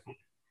made there.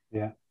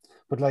 Yeah,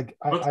 but like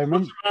I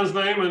remember what's the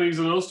man's name, and he's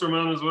an Ulster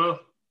man as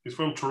well. He's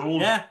from Tyrone.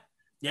 Yeah,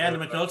 the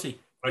McNulty.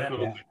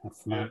 McNulty.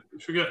 Yeah,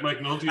 should get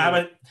McNulty.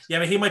 But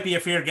he might be a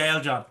Fear Gale,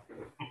 John.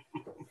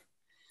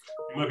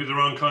 He might be the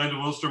wrong kind of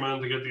Ulster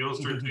man to get the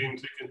Ulster team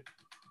ticking.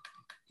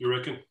 Do you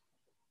reckon?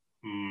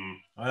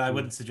 Well, I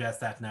wouldn't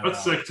suggest that now.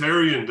 That's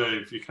sectarian,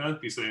 Dave. You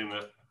can't be saying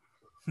that.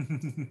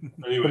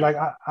 Anyway. But like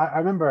I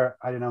remember,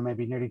 I don't know,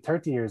 maybe nearly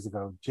 30 years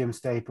ago, Jim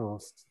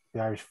Staples, the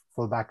Irish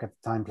fullback at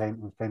the time,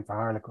 was playing for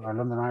Harlequin or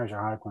London Irish or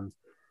Harlequins,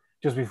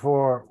 just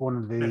before one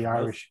of the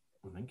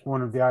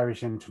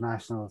Irish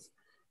internationals.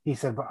 He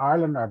said, "But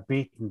Ireland are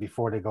beaten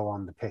before they go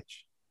on the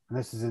pitch," and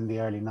this is in the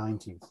early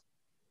 90s.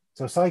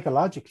 So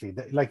psychologically,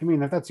 like, I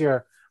mean, if that's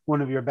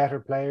one of your better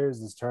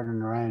players is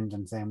turning around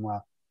and saying,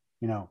 "Well,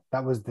 you know,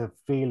 that was the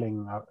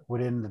feeling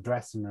within the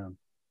dressing room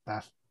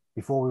that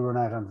before we run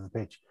out onto the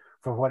pitch,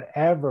 for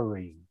whatever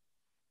reason,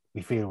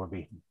 we feel we're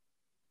beaten."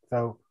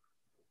 So,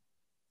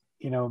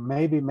 you know,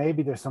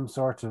 maybe there's some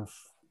sort of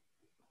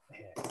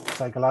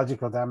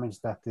psychological damage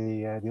that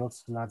the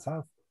Ulster lads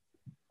have.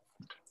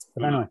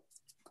 But anyway,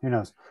 who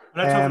knows?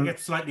 Let's hope it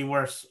gets slightly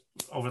worse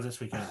over this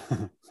weekend.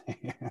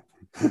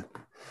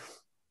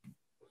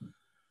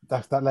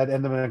 That led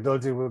Enda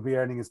McDulty will be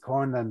earning his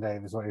corn then,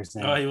 Dave, is what you're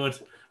saying. Oh, he would.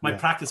 My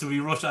practice would be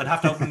rushed. I'd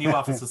have to open new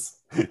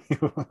offices.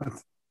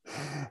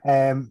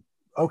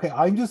 Okay,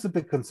 I'm just a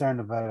bit concerned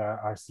about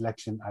our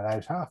selection at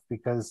out half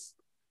because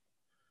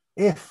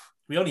if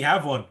we only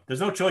have one,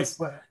 there's no choice.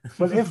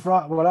 If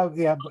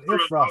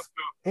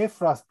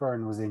Ross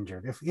Byrne was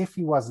injured, if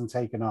he wasn't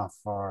taken off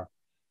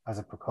as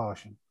a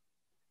precaution,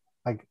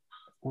 like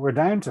we're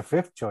down to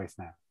 5th choice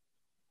now.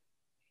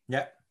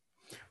 Yeah,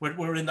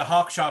 we're in the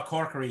Hawkshaw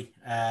Corkery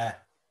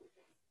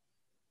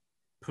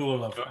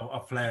pool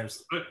of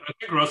players. I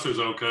think Ross's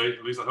okay.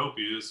 At least I hope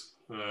he is.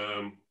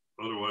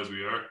 Otherwise,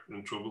 we are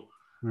in trouble.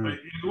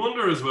 You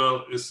wonder as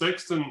well, is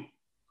Sexton,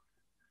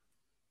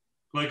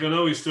 like, I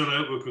know he's still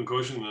out with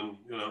concussion and,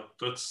 you know,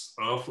 that's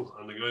awful.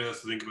 And the guy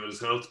has to think about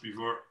his health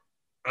before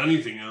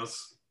anything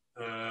else.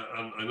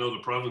 And I know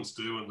the province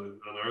do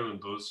and Ireland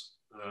does.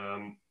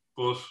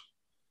 But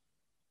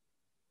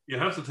you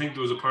have to think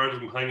there was a part of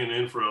him hanging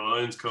in for a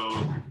Lions call.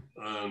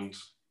 And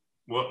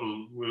what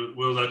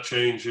will that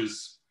change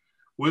his...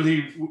 It'll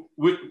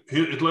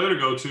either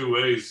go 2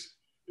 ways.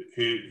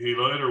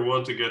 He'll either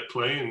want to get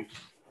playing.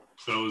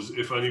 So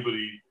if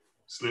anybody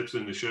slips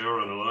in the shower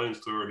on a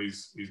Lions tour,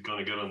 he's going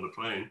to get on the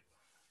plane.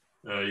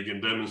 He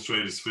can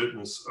demonstrate his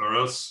fitness, or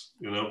else,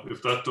 you know,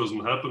 if that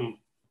doesn't happen,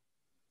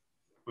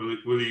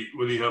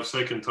 will he have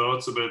second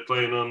thoughts about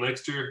playing on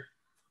next year?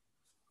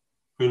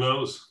 Who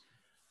knows?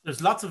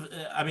 There's lots of.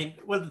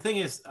 The thing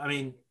is,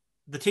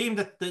 the team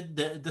that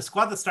the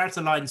squad that starts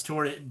a Lions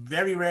tour, it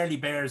very rarely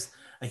bears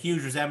a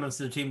huge resemblance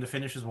to the team that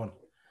finishes one.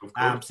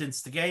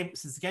 Since the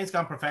game's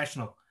gone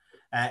professional.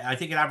 I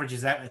think it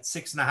averages out at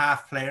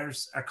 6.5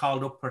 players are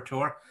called up per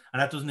tour,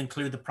 and that doesn't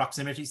include the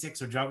proximity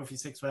 6 or geography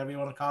 6, whatever you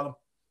want to call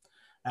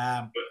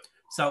them.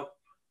 So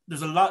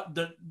there's a lot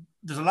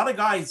of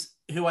guys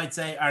who I'd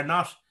say are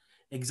not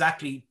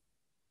exactly,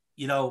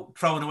 you know,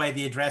 throwing away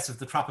the address of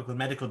the Tropical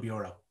Medical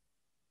Bureau.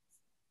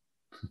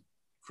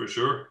 For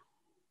sure.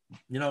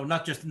 You know,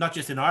 not just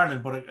in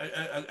Ireland, but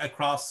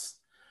across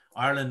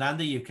Ireland and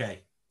the UK.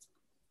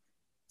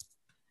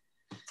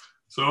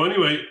 So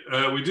anyway,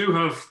 we do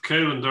have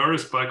Caelan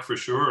Doris back for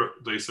sure,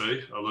 they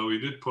say, although he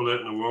did pull out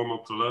in a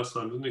warm-up the last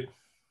time, didn't he?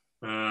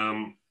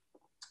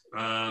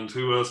 And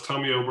who else?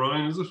 Tommy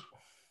O'Brien, is it?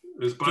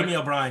 Is back? Jimmy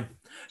O'Brien.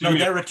 No,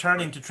 they're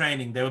returning to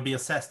training. They will be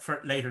assessed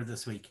for later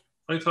this week.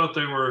 I thought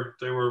they were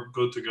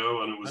good to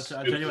go, and it was...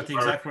 I'll tell you what the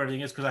exact wording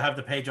is, because I have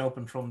the page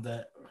open from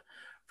the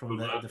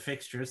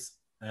fixtures.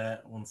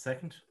 1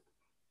 second.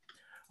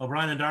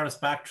 O'Brien and Doris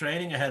back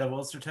training ahead of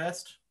Ulster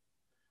test.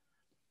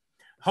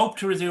 hope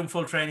to resume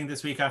full training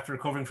this week after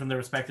recovering from their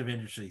respective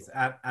injuries.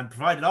 And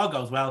provided all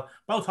goes well,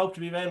 both hope to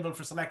be available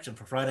for selection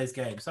for Friday's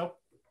game. So,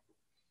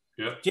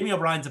 yeah, Jimmy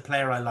O'Brien's a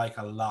player I like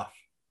a lot.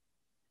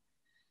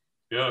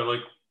 Yeah, I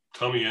like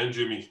Tommy and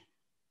Jimmy.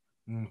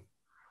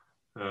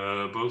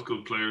 Both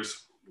good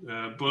players.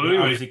 But anyway,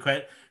 obviously,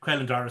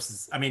 Quaylen Doris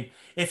is. I mean,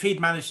 if he'd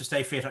managed to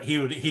stay fit,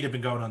 he'd have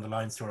been going on the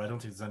Leinster tour. I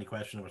don't think there's any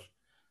question of it.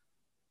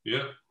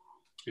 Yeah.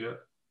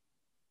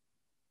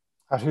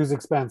 At whose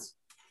expense?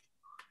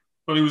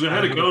 Well, he was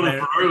ahead of Connacht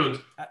for Ireland.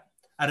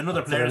 At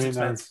another player's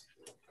expense.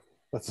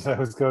 That's what I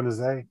was going to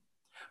say.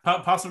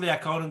 Possibly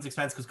at Conan's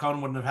expense, because Conan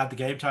wouldn't have had the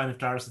game time if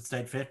Doris had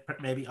stayed fit.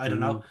 Maybe, I don't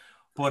know.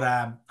 But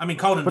I mean,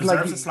 Conan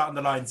deserves a slot in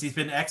the lines. He's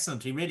been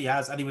excellent. He really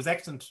has, and he was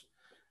excellent.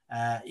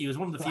 He was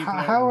one of the few.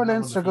 How are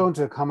Leinster going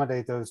to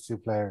accommodate those two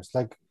players?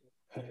 Like,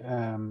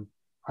 are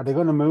they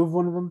going to move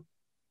one of them?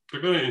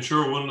 They're going to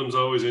ensure one of them's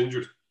always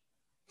injured.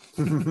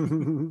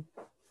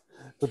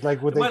 But like,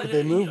 could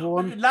they move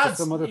one lads, to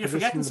some other you're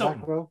position in the forgetting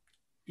back row?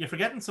 You're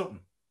forgetting something.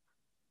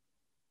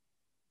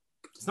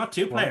 It's not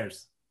two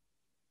players.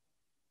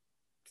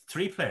 It's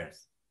 3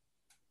 players.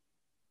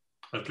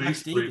 At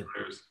least 3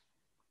 players.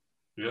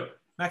 Yeah.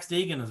 Max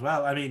Deegan as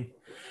well. I mean,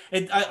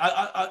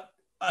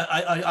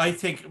 I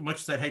think,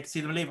 much as I'd hate to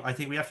see them leave, I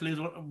think we have to lose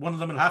one of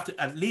them.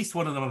 At least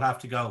one of them will have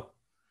to go,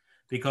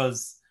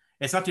 because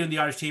it's not doing the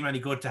Irish team any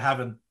good to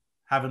having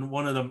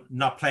one of them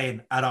not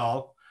playing at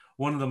all,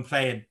 one of them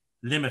playing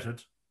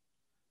limited,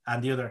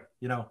 and the other,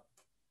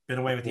 been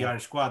away with the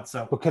Irish squad.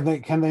 So, but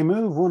can they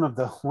move one of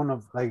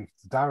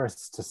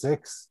Doris to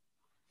 6?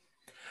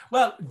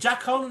 Well,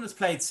 Jack Conan has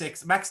played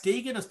 6. Max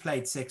Deegan has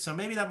played 6, so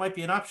maybe that might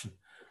be an option.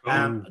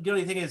 The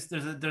only thing is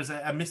there's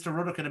a Mr.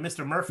 Ruddock and a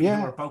Mr. Murphy who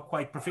are both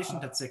quite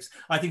proficient at 6.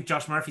 I think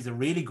Josh Murphy's a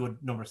really good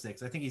number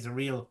 6. I think he's a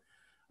real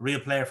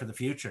player for the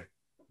future.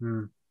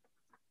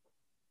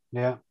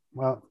 Yeah,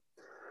 well,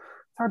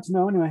 it's hard to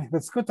know anyway. But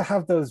it's good to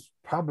have those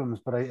problems,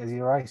 but as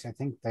you're right, I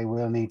think they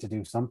will need to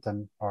do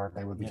something, or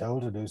they will be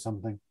told to do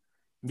something.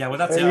 Yeah, well,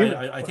 that's it.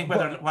 I think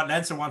what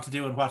Leinster want to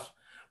do and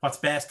what's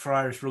best for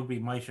Irish rugby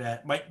might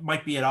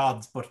be at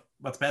odds, but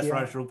what's best for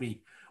Irish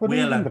rugby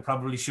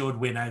probably should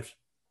win out.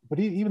 But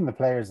even the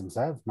players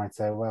themselves might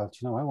say, well,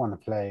 I want to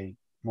play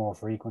more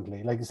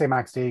frequently. Like you say,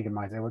 Max Deegan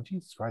might say, well,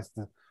 Jesus Christ,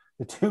 the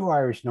 2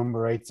 Irish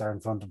number 8s are in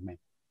front of me.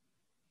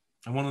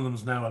 And one of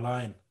them's now a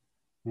line.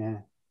 Yeah,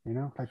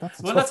 like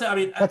that's well, tough. that's it. I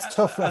mean, that's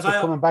tough after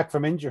coming back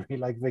from injury.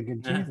 Like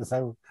thinking, Jesus,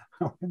 I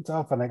went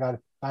off and I got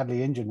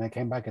badly injured and I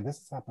came back and this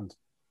has happened.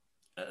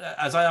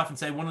 As I often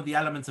say, one of the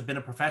elements of being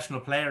a professional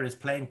player is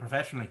playing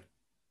professionally.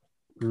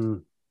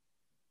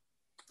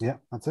 Yeah,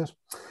 that's it.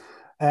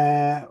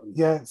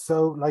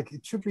 So like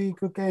it should be a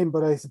good game,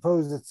 but I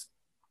suppose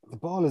the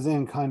ball is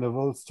in kind of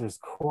Ulster's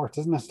court,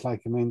 isn't it?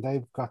 Like, I mean,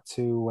 they've got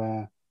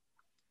to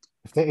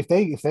if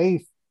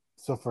they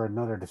suffer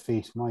another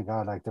defeat, my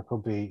God, like there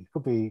could be,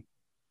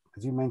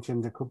 as you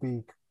mentioned, there could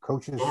be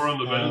coaches or on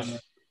the bench.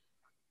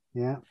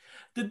 Yeah.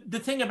 The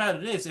thing about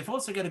it is, if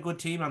Ulster get a good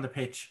team on the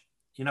pitch,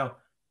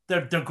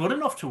 they're good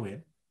enough to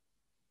win.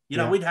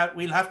 We'll have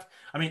to,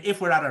 I mean, if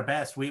we're at our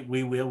best,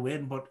 we will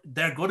win, but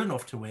they're good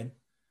enough to win.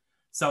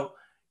 So,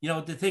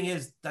 the thing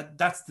is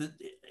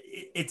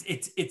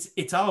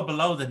it's all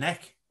below the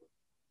neck.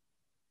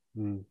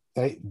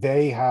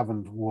 They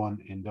haven't won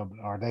in Dublin,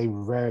 or they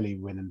rarely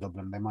win in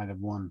Dublin. They might have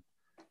won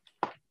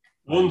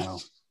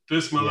once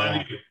this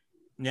millennium.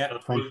 Yeah.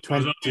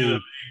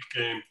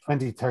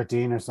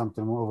 2013 or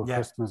something over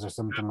Christmas or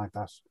something like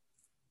that.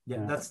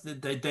 Yeah, that's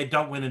they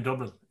don't win in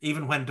Dublin.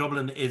 Even when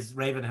Dublin is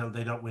Ravenhill,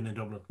 they don't win in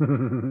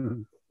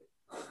Dublin.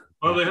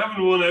 Well, they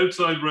haven't won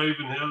outside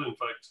Ravenhill, in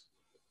fact,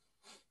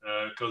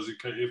 because you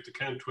have to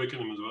count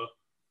Twickenham as well.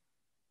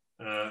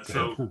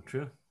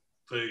 True.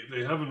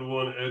 They haven't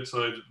won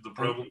outside the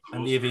province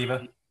and the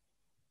Aviva.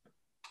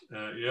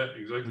 Yeah,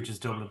 exactly. Which is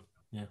Dublin.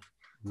 Yeah.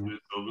 It is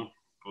Dublin,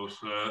 but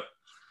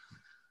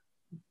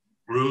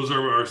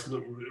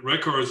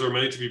records are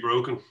made to be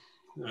broken,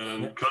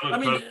 and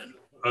Connacht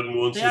hadn't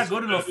won since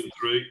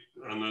 2003,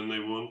 and then they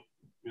won.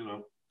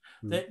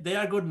 They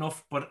are good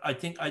enough, but I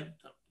think I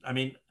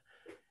mean,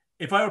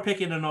 if I were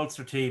picking an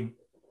Ulster team,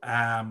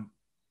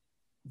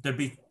 there'd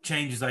be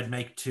changes I'd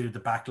make to the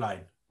back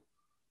line.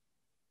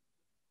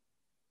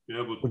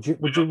 Yeah, but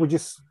would you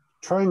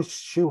try and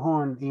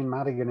shoehorn Ian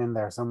Madigan in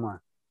there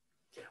somewhere?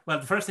 Well,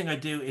 the first thing I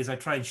do is I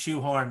try and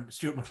shoehorn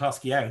Stuart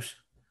McCloskey out.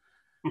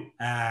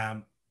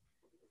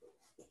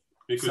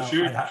 You could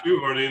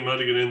shoehorn Ian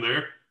Madigan in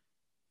there.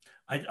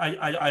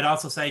 I'd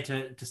also say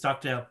to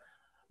Stockdale,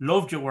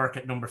 loved your work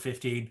at number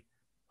 15.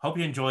 Hope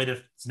you enjoyed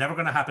it. It's never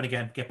going to happen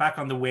again. Get back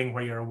on the wing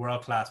where you're a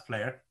world-class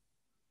player.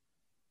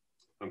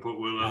 And put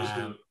Will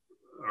Anderson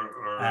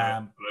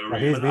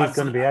he's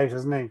going to be out,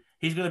 isn't he?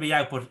 He's going to be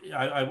out, but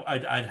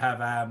I'd have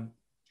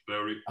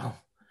Lowry.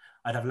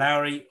 I'd have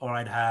Lowry, or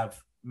I'd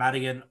have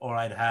Madigan, or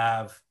I'd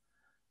have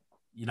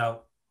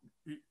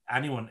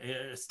anyone.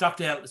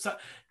 Stockdale.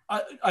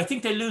 I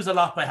think they lose a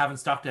lot by having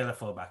Stockdale at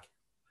fullback.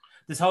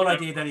 This whole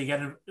idea that he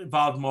get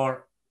involved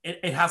more,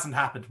 it hasn't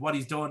happened. What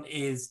he's done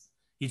is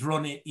He's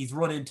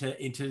run into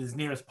his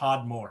nearest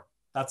pod more.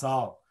 That's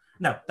all.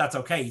 No, that's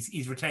okay.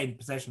 He's retained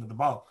possession of the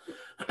ball,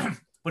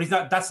 but he's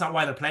not. That's not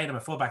why they're playing him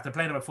at fullback. They're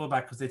playing him at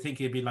fullback because they think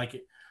he'd be like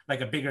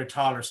a bigger,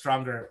 taller,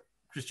 stronger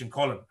Christian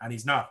Cullen, and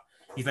he's not.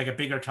 He's like a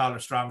bigger, taller,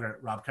 stronger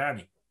Rob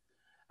Kearney,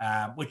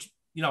 which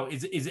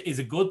is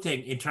a good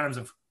thing in terms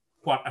of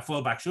what a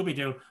fullback should be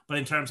doing, but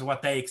in terms of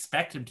what they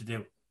expect him to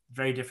do,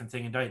 very different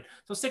thing indeed.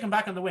 So stick him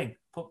back on the wing.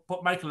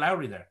 Put Michael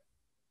Lowry there.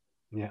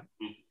 Yeah.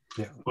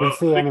 Well, We'll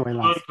see anyway. A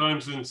long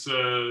time since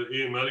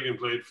Ian Madigan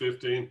played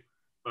 15.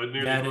 I'd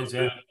nearly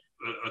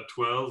at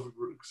 12,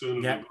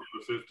 soon at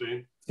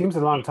 15. Seems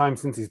a long time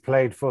since he's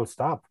played full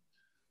stop.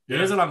 Yeah.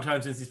 It is a long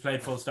time since he's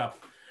played full stop.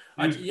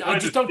 I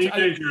just don't.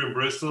 Teenager in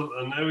Bristol,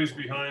 and now he's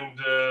behind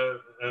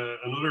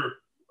another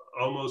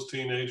almost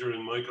teenager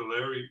in Michael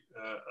Lowry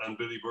and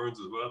Billy Burns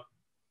as well.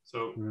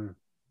 So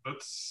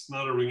that's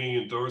not a ringing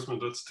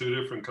endorsement. That's two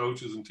different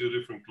coaches in two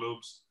different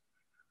clubs.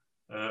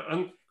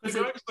 And the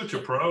guy's such a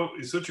pro.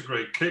 He's such a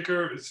great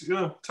kicker. It's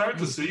it's hard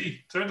to see.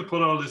 It's hard to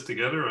put all this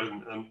together.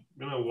 And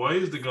why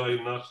has the guy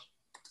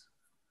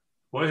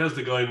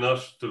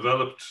not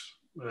developed?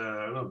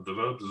 Not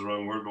developed is the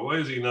wrong word, but why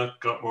has he not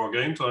got more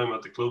game time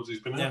at the clubs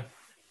he's been in? Yeah,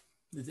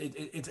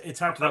 it's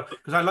hard to know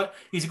because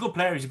he's a good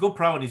player. He's a good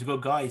pro and he's a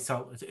good guy.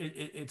 So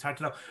it's hard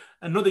to know.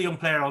 Another young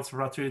player also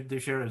brought through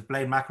this year is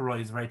Blaine McElroy.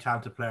 He's a very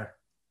talented player.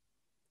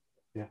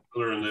 Yeah,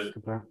 another in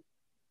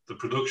the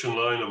production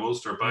line of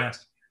Ulster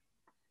backs.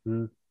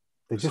 Yeah.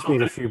 They just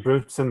need a few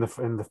brutes in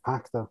the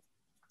pack, though.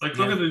 Like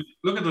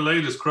look at the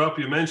latest crop.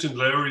 You mentioned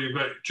Lowry. You've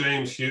got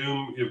James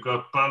Hume. You've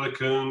got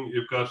Balakoon.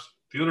 You've got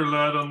the other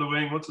lad on the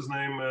wing. What's his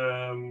name?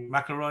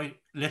 McElroy.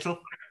 Little.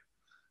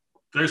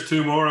 There's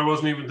two more I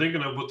wasn't even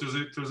thinking of, but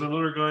there's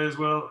another guy as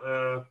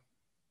well.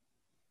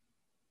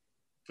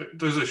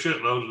 There's a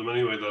shitload of them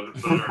anyway.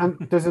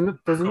 And there's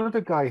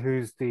another guy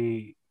who's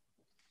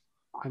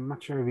I'm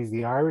not sure if he's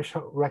the Irish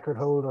record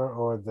holder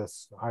or the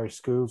Irish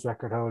schools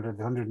record holder,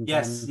 the 110.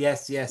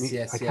 Yes.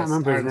 I can't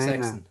remember his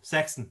name now.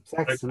 Sexton,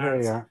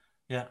 there you are.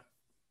 Yeah.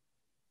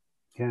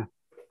 Yeah.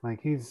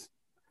 Like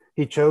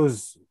he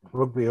chose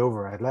rugby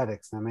over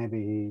athletics. Now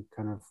maybe he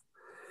kind of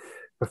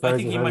prefers I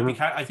think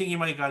he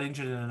might have got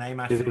injured in an A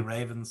match for the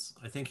Ravens.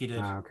 I think he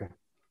did. Okay.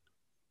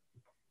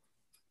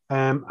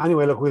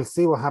 Anyway, look, we'll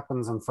see what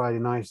happens on Friday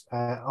night.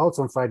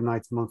 Also on Friday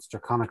night's Munster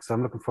Connacht, so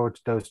I'm looking forward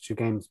to those two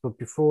games. But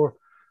before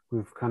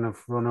we've kind of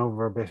run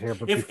over a bit here.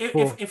 But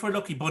if we're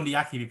lucky, Bundy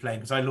Aki will be playing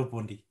because I love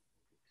Bundy.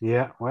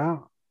 Yeah,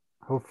 well,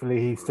 hopefully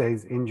he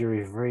stays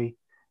injury free.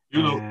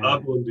 You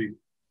love Bundy,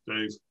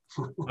 Dave.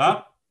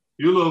 Huh?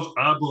 You love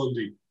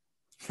Bundy.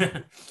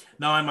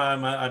 No,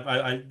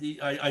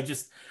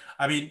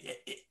 I mean,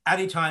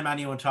 anytime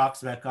anyone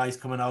talks about guys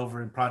coming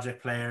over and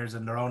project players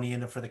and they're only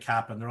in it for the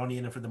cap and they're only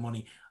in it for the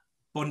money,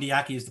 Bundy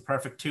Aki is the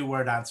perfect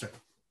 2-word answer.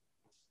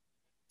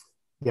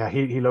 Yeah,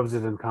 he loves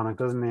it in Connacht,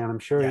 doesn't he? And I'm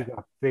sure he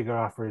got bigger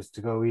offers to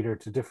go either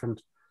to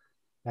different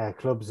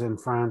clubs in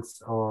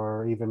France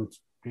or even,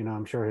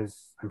 I'm sure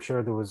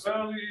there was.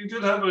 Well, he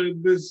did have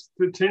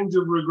the tinge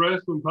of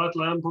regret when Pat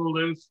Lam pulled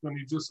out when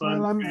he just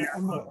signed.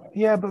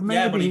 But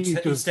maybe he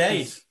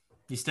stayed.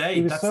 He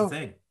stayed. That's the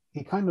thing.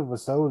 He kind of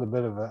was sold a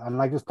bit of it, and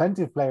there's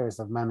plenty of players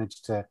have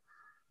managed to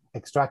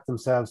extract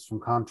themselves from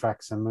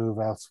contracts and move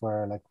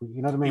elsewhere. Like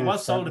you know what I mean? He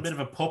was sold a bit of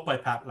a pup by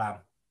Pat Lam.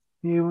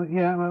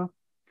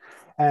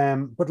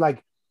 But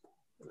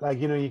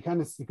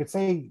you could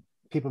say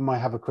people might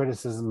have a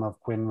criticism of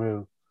Quinn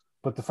Roux,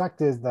 but the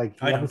fact is, I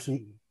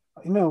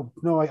know,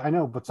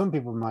 but some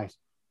people might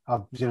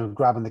have,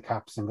 grabbing the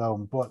caps and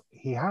going. But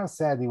he has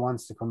said he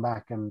wants to come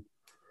back, and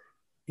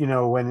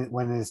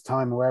when his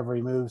time wherever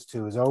he moves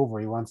to is over,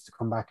 he wants to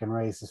come back and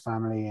raise his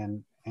family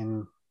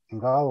in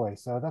Galway.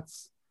 So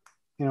that's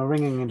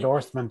ringing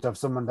endorsement of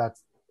someone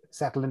that's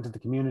settled into the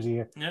community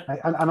here. Yeah.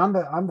 And on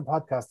the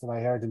podcast that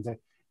I heard him say,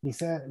 he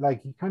said,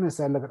 he kind of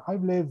said, look,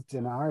 I've lived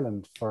in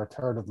Ireland for a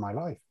third of my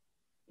life.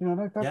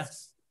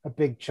 That's a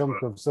big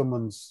chunk of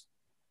someone's,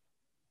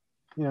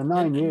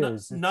 9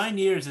 years. 9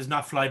 years is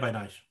not fly by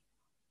night.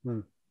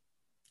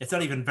 It's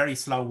not even very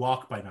slow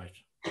walk by night.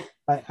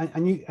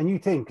 And you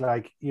think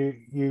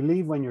you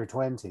leave when you're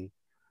 20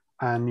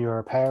 and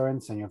your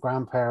parents and your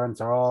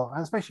grandparents are all,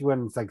 and especially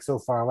when it's so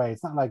far away,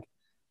 it's not like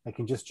I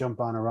can just jump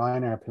on a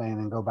Ryanair plane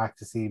and go back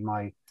to see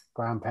my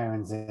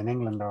grandparents in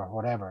England or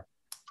whatever.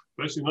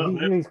 Especially not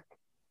now.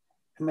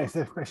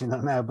 Especially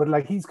not now.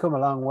 But he's come a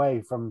long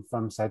way from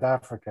South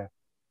Africa,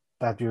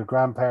 that your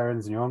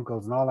grandparents and your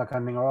uncles and all that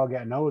kind of thing are all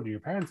getting older.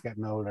 Your parents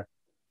getting older,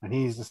 and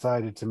he's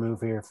decided to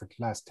move here for the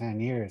last 10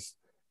 years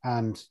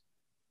and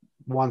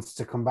wants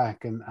to come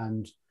back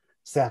and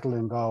settle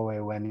in Galway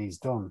when he's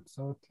done.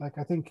 So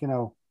I think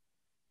you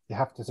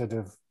have to sort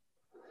of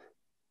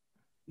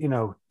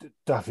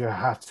doff your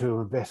hat to him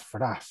a bit for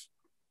that.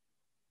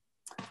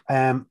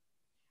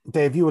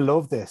 Dave, you will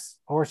love this.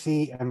 RT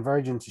and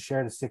Virgin to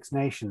share the Six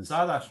Nations.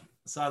 Saw that.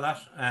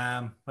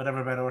 Whatever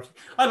about RT.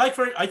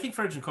 I think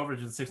Virgin coverage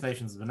of the Six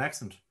Nations has been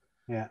excellent.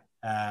 Yeah.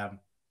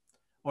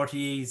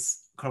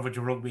 RTE's coverage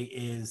of rugby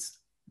is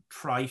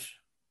trite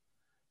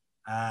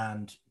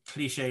and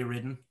cliche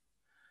ridden.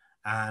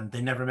 and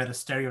they never met a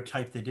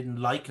stereotype they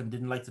didn't like and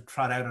didn't like to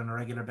trot out on a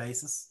regular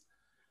basis.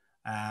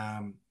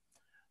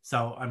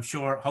 So I'm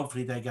sure,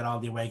 hopefully, they get all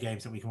the away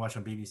games that we can watch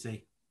on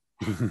BBC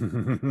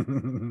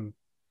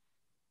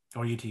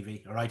or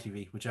UTV or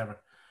ITV,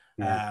 whichever.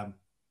 Yeah.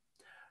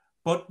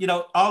 But, you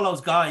know, all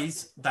those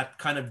guys that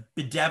kind of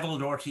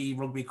bedeviled RTE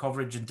rugby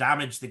coverage and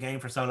damaged the game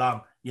for so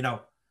long, you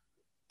know,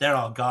 they're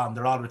all gone.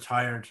 They're all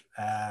retired.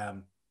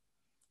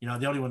 You know,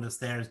 the only one that's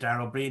there is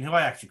Darryl Breen, who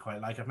I actually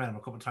quite like. I've met him a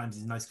couple of times.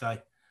 He's a nice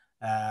guy.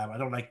 I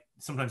don't like,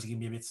 sometimes he can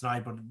be a bit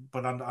snide,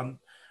 but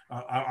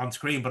on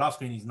screen, but off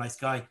screen, he's a nice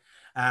guy.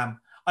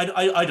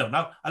 I don't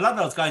know. A lot of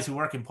those guys who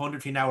work in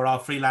punditry now are all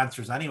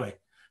freelancers anyway.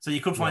 So you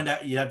could find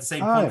out you have the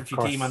same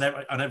punditry team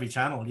on every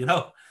channel, you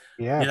know?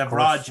 Yeah. You'd have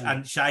Raj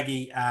and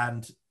Shaggy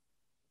and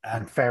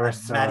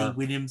Ferris, and Maddie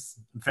Williams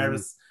and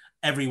Ferris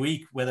every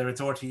week, whether it's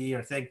RTE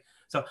or thing.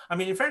 So, I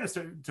mean, in fairness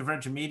to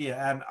Virgin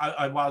Media,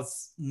 I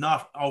was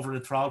not over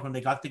enthralled when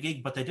they got the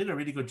gig, but they did a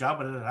really good job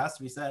with it, it has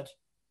to be said.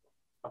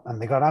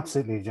 And they got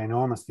absolutely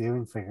ginormous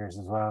viewing figures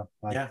as well.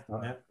 Like,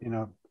 you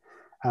know,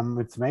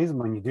 it's amazing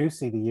when you do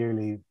see the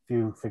yearly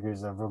viewing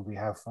figures of rugby,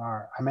 how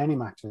many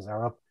matches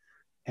are up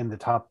in the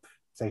top,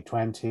 say,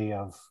 20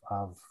 of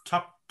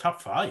top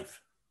 5.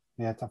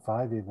 Yeah, top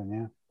 5 even,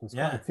 yeah. There's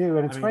quite a few,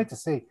 and it's great to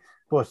see.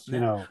 But, you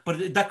know...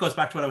 But that goes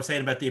back to what I was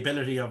saying about the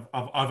ability of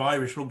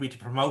Irish rugby to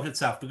promote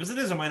itself, because it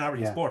is a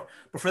minority sport.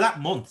 But for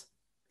that month,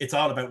 it's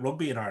all about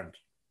rugby in Ireland.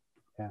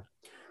 Yeah.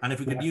 And if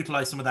we could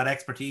utilise some of that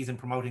expertise in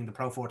promoting the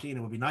Pro14,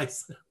 it would be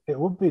nice. It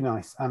would be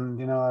nice. And,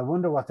 you know, I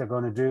wonder what they're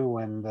going to do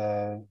when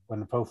the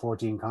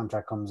Pro14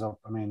 contract comes up.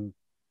 I mean,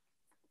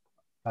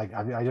 like,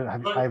 I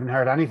haven't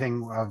heard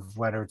anything of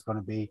whether it's going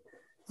to be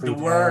the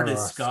word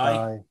is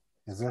Sky.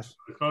 Is it?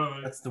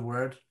 That's the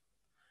word.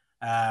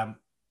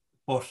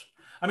 But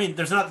I mean,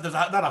 there's not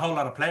a whole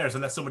lot of players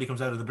unless somebody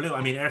comes out of the blue.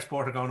 I mean, Air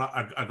Sport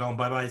are going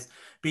bye-byes.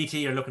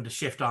 BT are looking to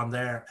shift on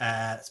their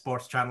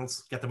sports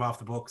channels, get them off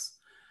the books.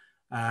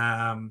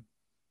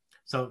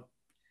 So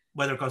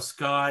whether it goes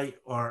Sky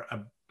or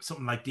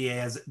something like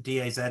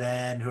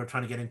DAZN, who are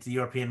trying to get into the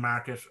European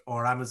market,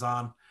 or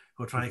Amazon,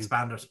 who are trying to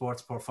expand their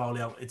sports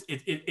portfolio,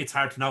 it's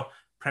hard to know.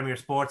 Premier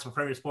Sports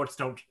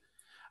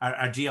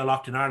are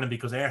geo-locked in Ireland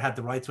because Air had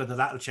the rights, whether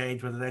that'll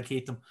change, whether they'll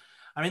keep them.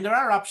 I mean, there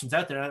are options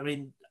out there. I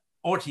mean,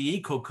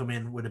 RTE could come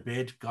in with a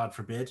bid, God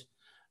forbid.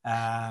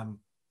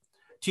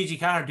 TG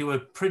Carr do a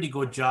pretty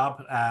good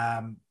job.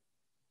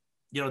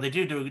 You know, they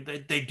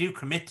do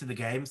commit to the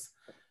games.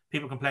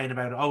 People complain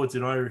about, it's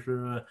in Irish,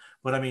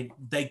 but I mean,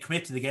 they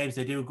commit to the games.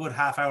 They do a good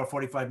half hour,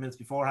 45 minutes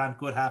beforehand,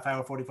 good half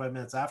hour, 45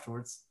 minutes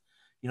afterwards.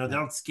 You know, they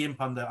don't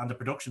skimp on the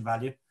production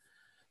value.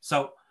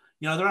 So,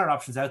 you know, there are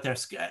options out there.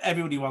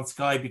 Everybody wants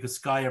Sky because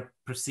Sky are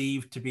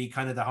perceived to be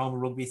kind of the home of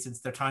rugby since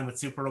their time with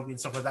Super Rugby and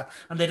stuff like that.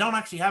 And they don't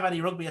actually have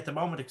any rugby at the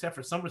moment except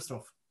for summer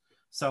stuff.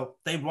 So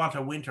they want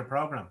a winter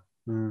program.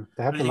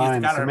 They have the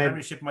Lions.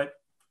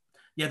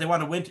 They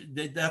want a winter.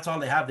 That's all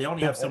they have. They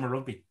only have summer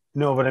rugby.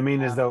 No, but I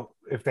mean is though,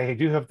 if they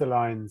do have the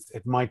Lions,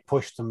 it might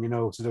push them, you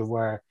know, sort of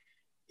where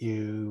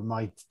you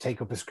might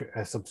take up a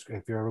subscription.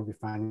 If you're a rugby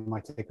fan, you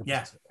might take up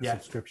a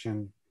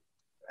subscription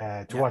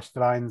to watch the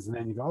Lions, and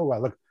then you go, oh, well,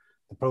 look,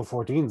 the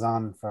Pro14's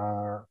on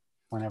for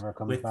whenever it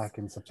comes back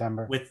in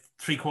September. With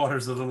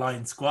 3/4 of the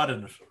Lions squad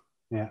in it.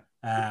 Yeah.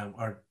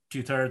 Or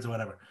 2/3 or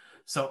whatever.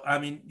 So, I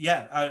mean,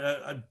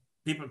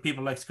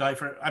 people like Sky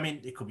I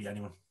mean, it could be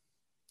anyone.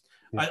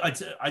 Yeah.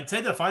 I'd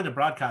say they'll find a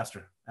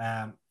broadcaster.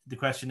 The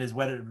question is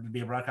whether it will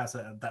be a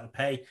broadcaster that'll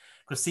pay,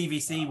 because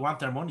CVC want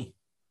their money.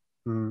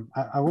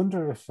 I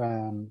wonder if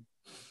they're,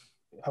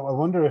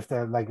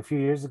 like, a few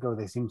years ago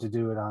they seemed to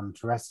do it on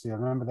terrestrial.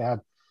 I remember they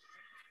had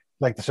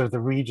like the sort of the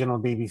regional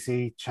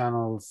BBC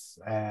channels,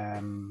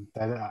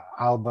 that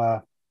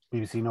Alba,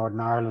 BBC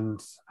Northern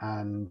Ireland,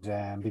 and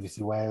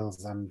BBC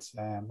Wales, and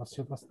what's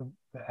the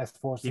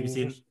S4C?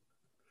 BBC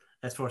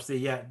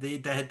S4C, yeah.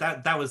 They had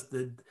that was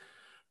the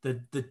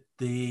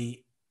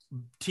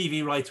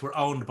TV rights were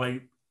owned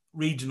by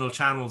regional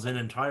channels in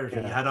entirety.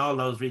 You had all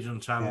those regional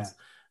channels.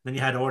 Then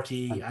you had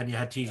RTE and you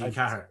had TG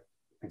Carr.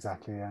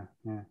 Exactly, yeah.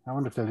 I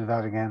wonder if they'll do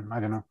that again. I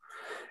don't know.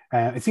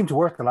 It seemed to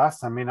work the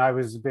last time. I mean, I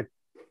was a bit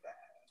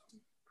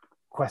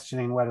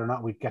questioning whether or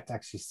not we'd get to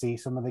actually see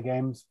some of the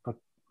games, but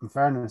in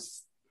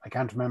fairness, I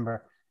can't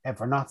remember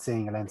ever not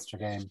seeing a Leinster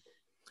game.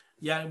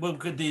 Yeah, well,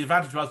 the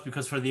advantage was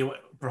because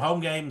for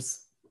home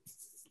games,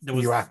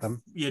 you were at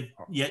them.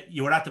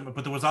 You were at them,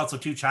 but there was also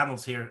 2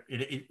 channels here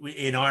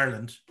in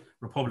Ireland,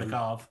 Republic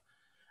of,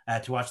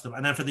 to watch them.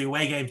 And then for the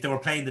away games, they were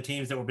playing the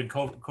teams that were being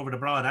covered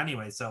abroad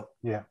anyway. So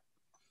yeah.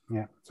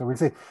 So we'll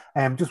see.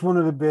 Just one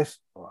other bit.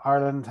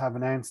 Ireland have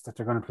announced that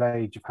they're going to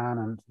play Japan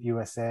and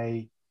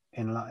USA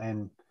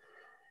in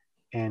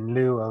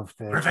lieu of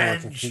the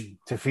revenge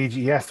to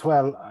Fiji. Yes,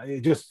 well,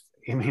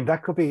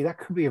 that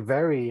could be a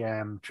very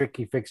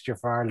tricky fixture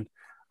for Ireland.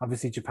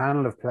 Obviously, Japan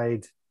will have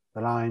played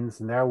the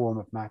Lions in their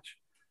warm-up match,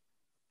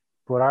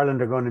 but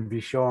Ireland are going to be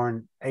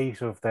shorn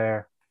 8 of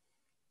their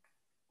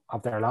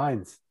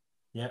lines.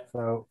 Yeah.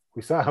 So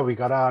we saw how we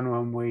got on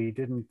when we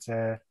didn't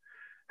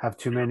have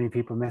too many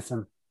people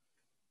missing.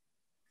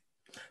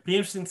 Be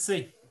interesting to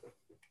see.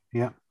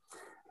 Yeah.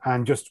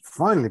 And just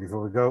finally,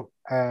 before we go,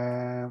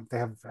 they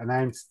have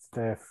announced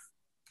the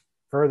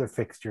further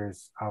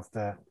fixtures of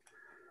the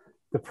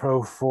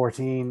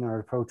Pro14 or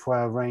the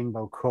Pro12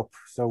 Rainbow Cup.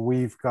 So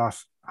we've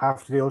got,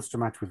 after the Ulster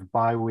match, with a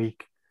bye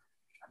week,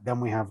 then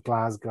we have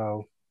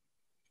Glasgow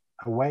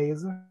away,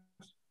 is it?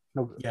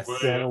 No, Yes.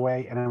 they're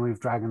away, and then we've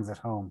Dragons at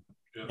home.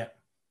 Yeah.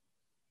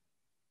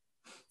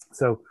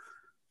 So,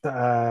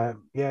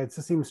 it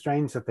just seems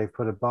strange that they've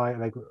put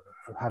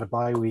had a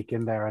bye week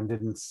in there and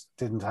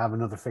didn't have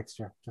another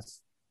fixture.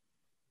 Just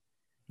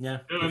Yeah.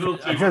 I'm sure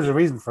there's a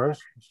reason for it.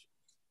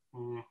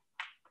 I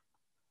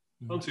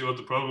don't see what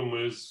the problem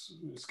is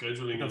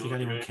scheduling. I don't think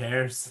anyone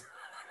cares.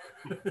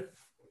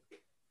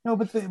 No,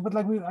 but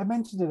I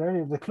mentioned it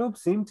earlier. The club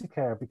seem to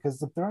care because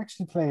they're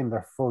actually playing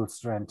their full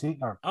strength.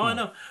 I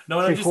know. No,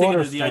 I'm just thinking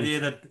of the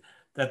idea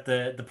that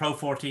the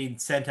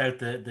Pro14 sent out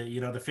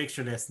the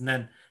fixture list, and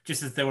then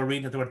just as they were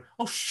reading it, they went,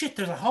 "Oh shit,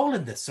 there's a hole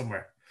in this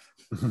somewhere,"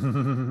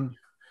 and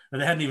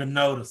they hadn't even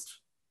noticed.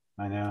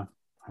 I know.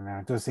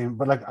 It does seem,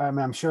 but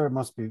I'm sure it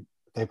must be.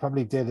 They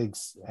probably did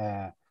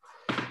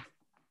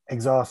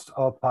exhaust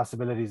all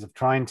possibilities of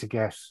trying to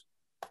get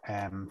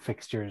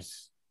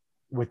fixtures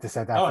with the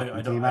South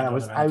African team, and it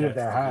was out of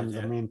their hands.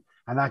 Yeah. I mean,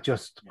 and that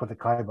just put the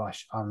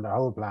kibosh on their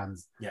whole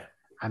plans. Yeah.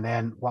 And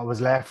then what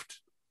was left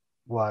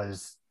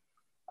was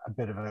a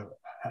bit of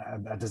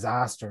a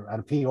disaster, and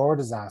a PR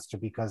disaster,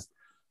 because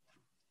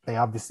they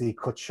obviously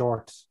cut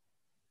short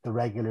the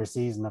regular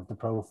season of the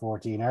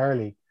Pro14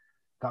 early,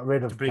 got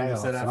rid of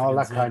playoffs and all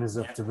that kind of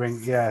stuff to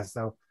bring. Yeah,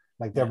 so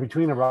they're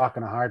between a rock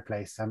and a hard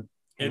place. And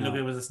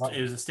it was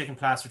a sticking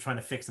plaster trying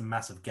to fix a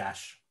massive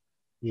gash.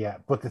 Yeah,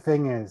 but the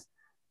thing is,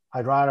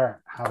 I'd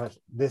rather have it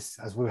this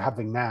as we're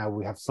having now.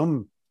 We have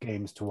some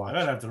games to watch. I'd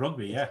rather have the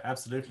rugby. Yeah,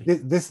 absolutely.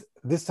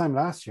 This time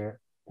last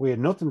year, we had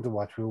nothing to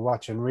watch. We were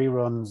watching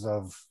reruns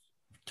of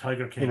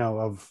Tiger King.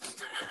 Of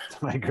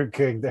Tiger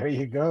King. There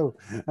you go.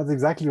 That's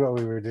exactly what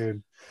we were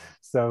doing.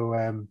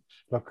 So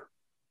look,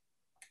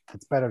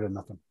 it's better than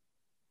nothing.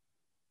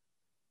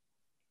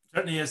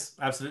 Certainly is.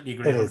 Absolutely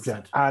agree. It is.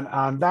 Yeah. And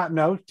on that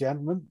note,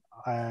 gentlemen,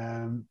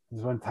 I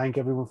just want to thank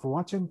everyone for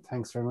watching.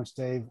 Thanks very much,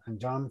 Dave and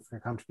John, for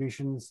your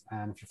contributions.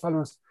 And if you're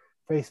following us,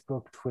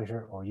 Facebook,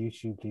 Twitter, or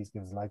YouTube, please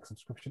give us a like,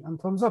 subscription, and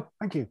thumbs up.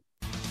 Thank you.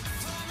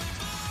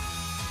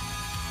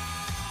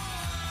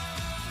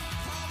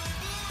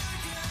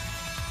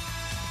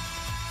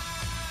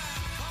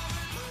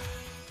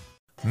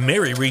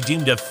 Mary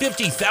redeemed a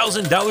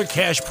 $50,000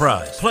 cash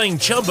prize playing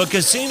Chumba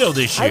Casino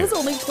this year. I was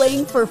only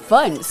playing for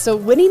fun, so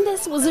winning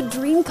this was a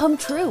dream come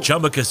true.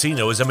 Chumba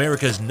Casino is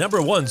America's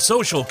 #1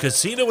 social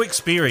casino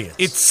experience.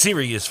 It's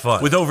serious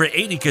fun. With over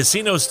 80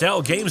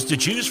 casino-style games to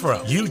choose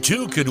from, you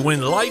too could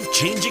win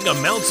life-changing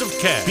amounts of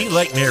cash. Be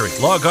like Mary.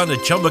 Log on to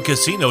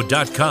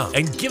ChumbaCasino.com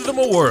and give them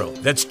a whirl.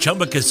 That's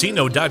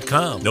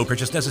ChumbaCasino.com. No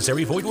purchase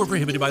necessary. Void where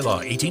prohibited by law.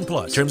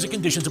 18+. Terms and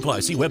conditions apply.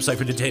 See website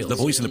for details. The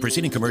voice in the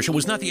preceding commercial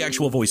was not the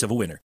actual voice of a winner.